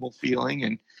uncomfortable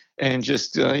feeling and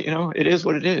just, it is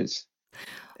what it is.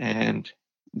 And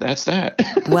that's that.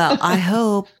 Well, I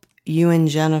hope you and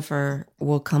Jennifer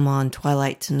will come on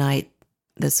Twilight Tonight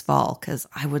this fall because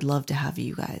I would love to have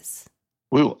you guys.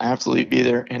 We will absolutely be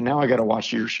there. And now I got to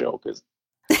watch your show because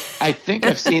I think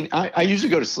I've seen, I usually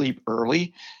go to sleep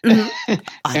early and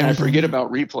I forget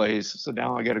about replays. So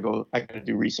now I got to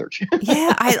do research.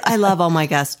 Yeah, I love all my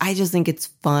guests. I just think it's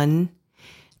fun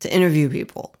to interview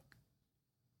people.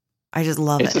 I just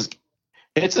love it.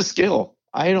 It's a skill.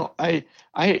 I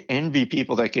envy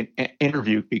people that can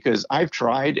interview because I've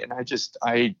tried and I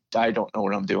don't know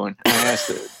what I'm doing.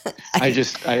 I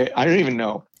don't even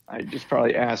know. I just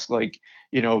probably ask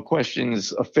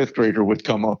questions a fifth grader would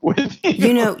come up with.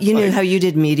 You know how you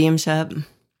did mediumship?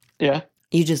 Yeah.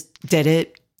 You just did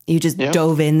it. You just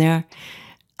dove in there.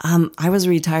 I was a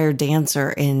retired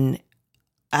dancer and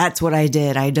that's what I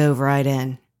did. I dove right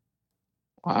in.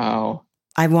 Wow.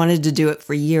 I wanted to do it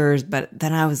for years, but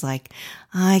then I was like,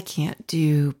 I can't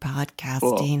do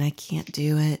podcasting. Whoa. I can't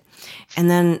do it. And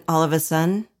then all of a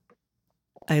sudden,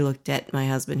 I looked at my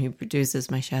husband who produces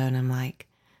my show and I'm like,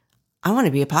 I want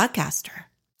to be a podcaster.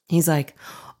 He's like,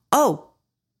 oh,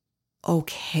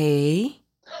 okay.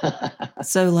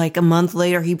 So a month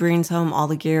later, he brings home all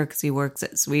the gear because he works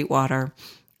at Sweetwater.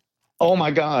 Oh my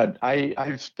God.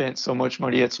 I've spent so much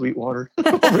money at Sweetwater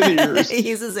over the years.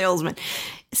 He's a salesman.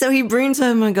 So he brings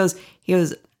home and goes,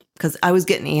 because I was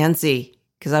getting antsy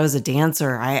because I was a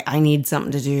dancer. I need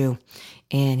something to do.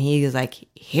 And he was like,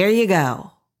 here you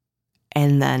go.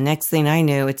 And the next thing I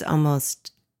knew, it's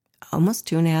almost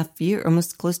 2.5 years,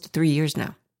 almost close to 3 years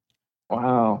now.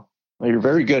 Wow. Well, you're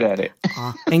very good at it.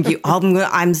 Thank you.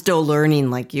 I'm still learning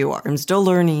like you are. I'm still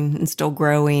learning and still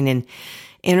growing. And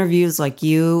interviews like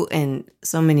you and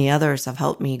so many others have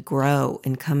helped me grow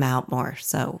and come out more.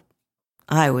 So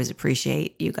I always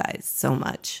appreciate you guys so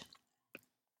much.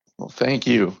 Well, thank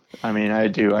you. I mean, I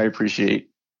do. I appreciate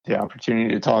the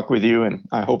opportunity to talk with you, and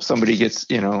I hope somebody gets,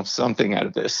 something out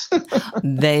of this.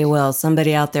 They will.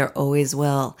 Somebody out there always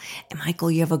will. And Michael,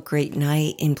 you have a great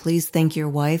night, and please thank your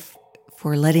wife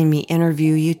for letting me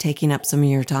interview you, taking up some of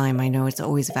your time. I know it's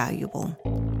always valuable.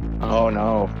 Oh,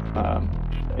 no.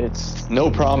 It's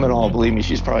no problem at all. Believe me,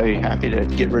 she's probably happy to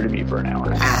get rid of me for an hour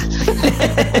and a half.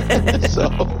 So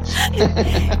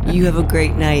you have a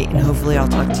great night, and hopefully I'll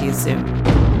talk to you soon.